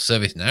is what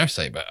ServiceNow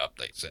say about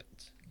update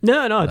sets.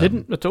 No, I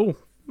didn't at all.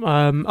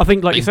 I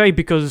think, like you say,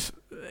 because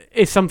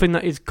it's something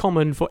that is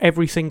common for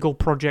every single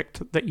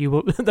project that you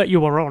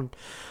are on.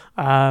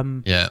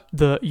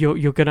 That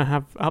you're going to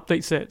have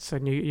update sets,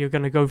 and you're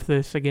going to go for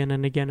this again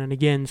and again and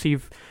again. So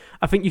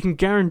I think you can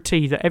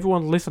guarantee that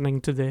everyone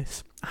listening to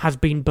this has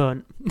been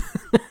burnt.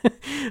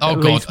 Oh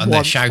God! And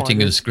they're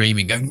shouting and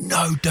screaming, going,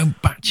 "No,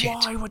 don't batch it!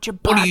 Why would you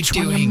batch? What are you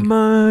doing?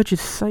 Merge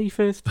is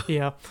safest."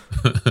 Yeah,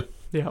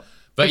 yeah.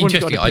 But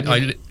interesting,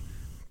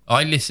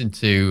 I listened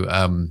to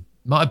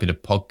might have been a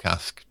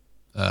podcast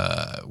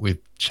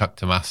Chuck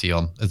Tomasi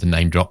on as a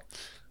name drop,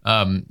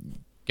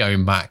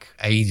 going back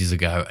ages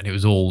ago, and it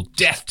was all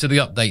death to the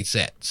update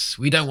sets.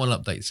 We don't want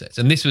update sets.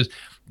 And this was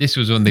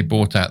when they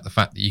brought out the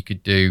fact that you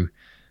could do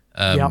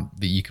that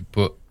you could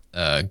put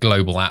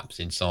global apps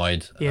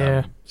inside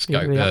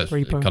scope,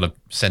 repo. kind of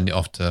send it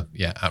off to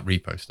app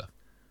repo stuff.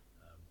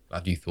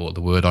 Glad you thought of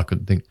the word, I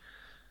couldn't think.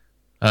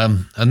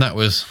 And that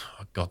was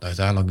God knows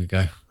how long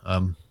ago.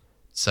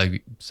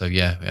 So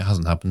yeah, it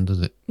hasn't happened,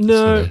 does it?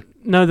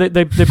 No,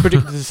 they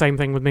predicted the same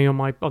thing with me on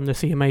the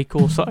CMA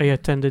course that I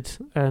attended,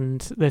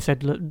 and they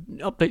said look,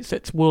 update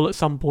sets will at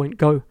some point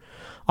go.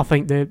 I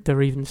think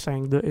they're even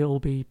saying that it'll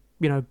be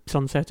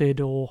sunsetted,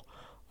 or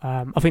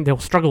I think they'll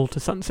struggle to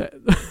sunset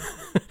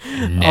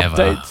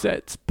update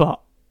sets,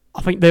 but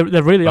I think they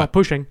really are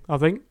pushing. I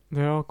think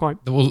they are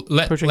quite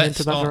pushing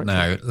into that direction.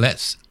 Now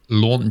let's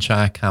launch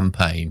our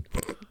campaign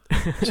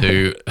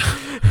to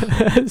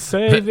let's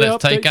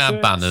take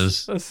our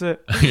banners. That's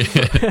it.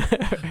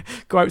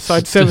 Go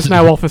outside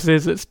ServiceNow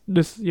offices. Let's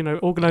just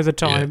organise a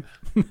time.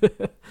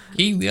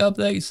 Keep the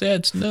update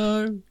sets.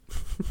 No.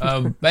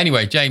 But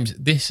anyway, James,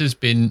 this has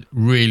been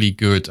really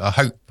good. I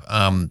hope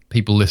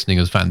people listening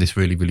has found this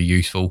really, really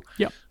useful.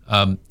 Yep.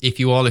 If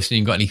you are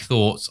listening, got any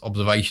thoughts,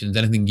 observations,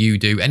 anything you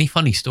do, any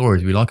funny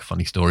stories, we like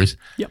funny stories.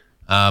 Yep.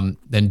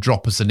 Then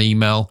drop us an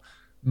email.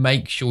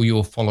 Make sure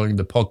you're following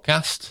the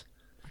podcast.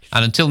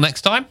 And until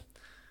next time,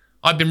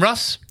 I've been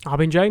Russ. I've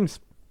been James.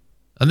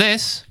 And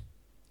this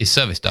is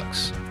Service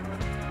Ducks.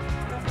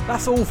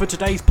 That's all for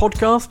today's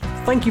podcast.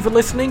 Thank you for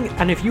listening,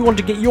 and if you want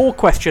to get your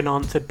question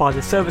answered by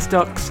the Service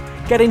Ducks,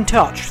 get in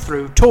touch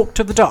through Talk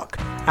to the Duck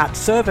at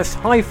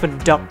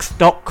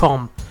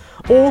service-ducks.com,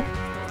 or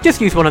just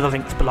use one of the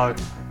links below.